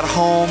you're at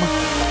home.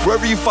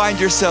 Wherever you find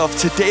yourself,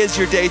 today is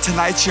your day,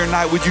 tonight's your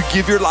night. Would you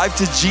give your life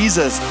to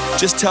Jesus?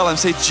 Just tell him,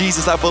 say,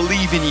 "Jesus, I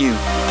believe in you.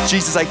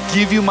 Jesus, I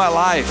give you my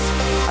life.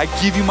 I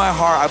give you my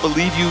heart. I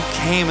believe you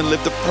came and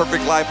lived a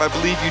perfect life. I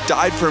believe you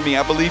died for me.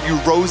 I believe you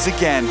rose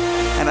again.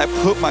 And I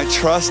put my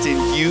trust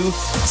in you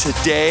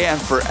today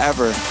and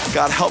forever.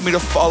 God, help me to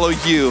follow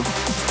you.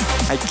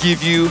 I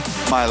give you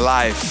my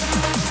life."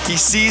 He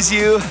sees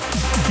you.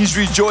 He's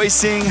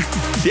rejoicing.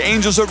 The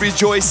angels are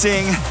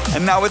rejoicing.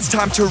 And now it's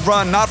time to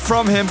run, not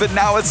from him, but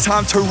now it's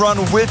time to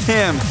run with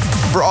him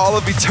for all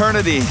of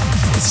eternity.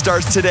 It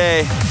starts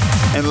today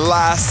and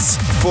lasts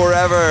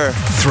forever.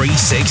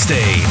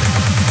 316.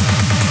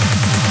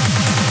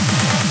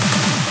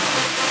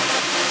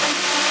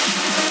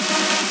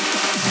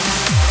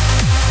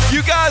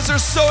 You guys are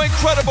so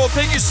incredible.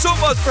 Thank you so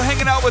much for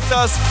hanging out with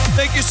us.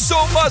 Thank you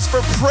so much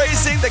for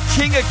praising the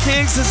King of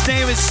Kings. His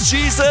name is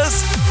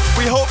Jesus.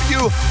 We hope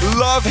you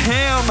love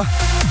him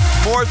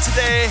more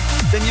today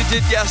than you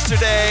did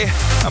yesterday,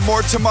 and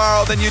more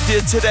tomorrow than you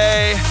did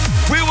today.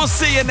 We will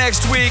see you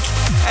next week.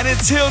 And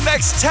until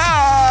next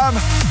time,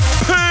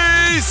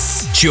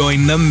 peace.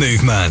 Join the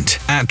movement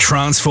at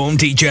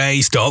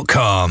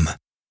transformdjs.com.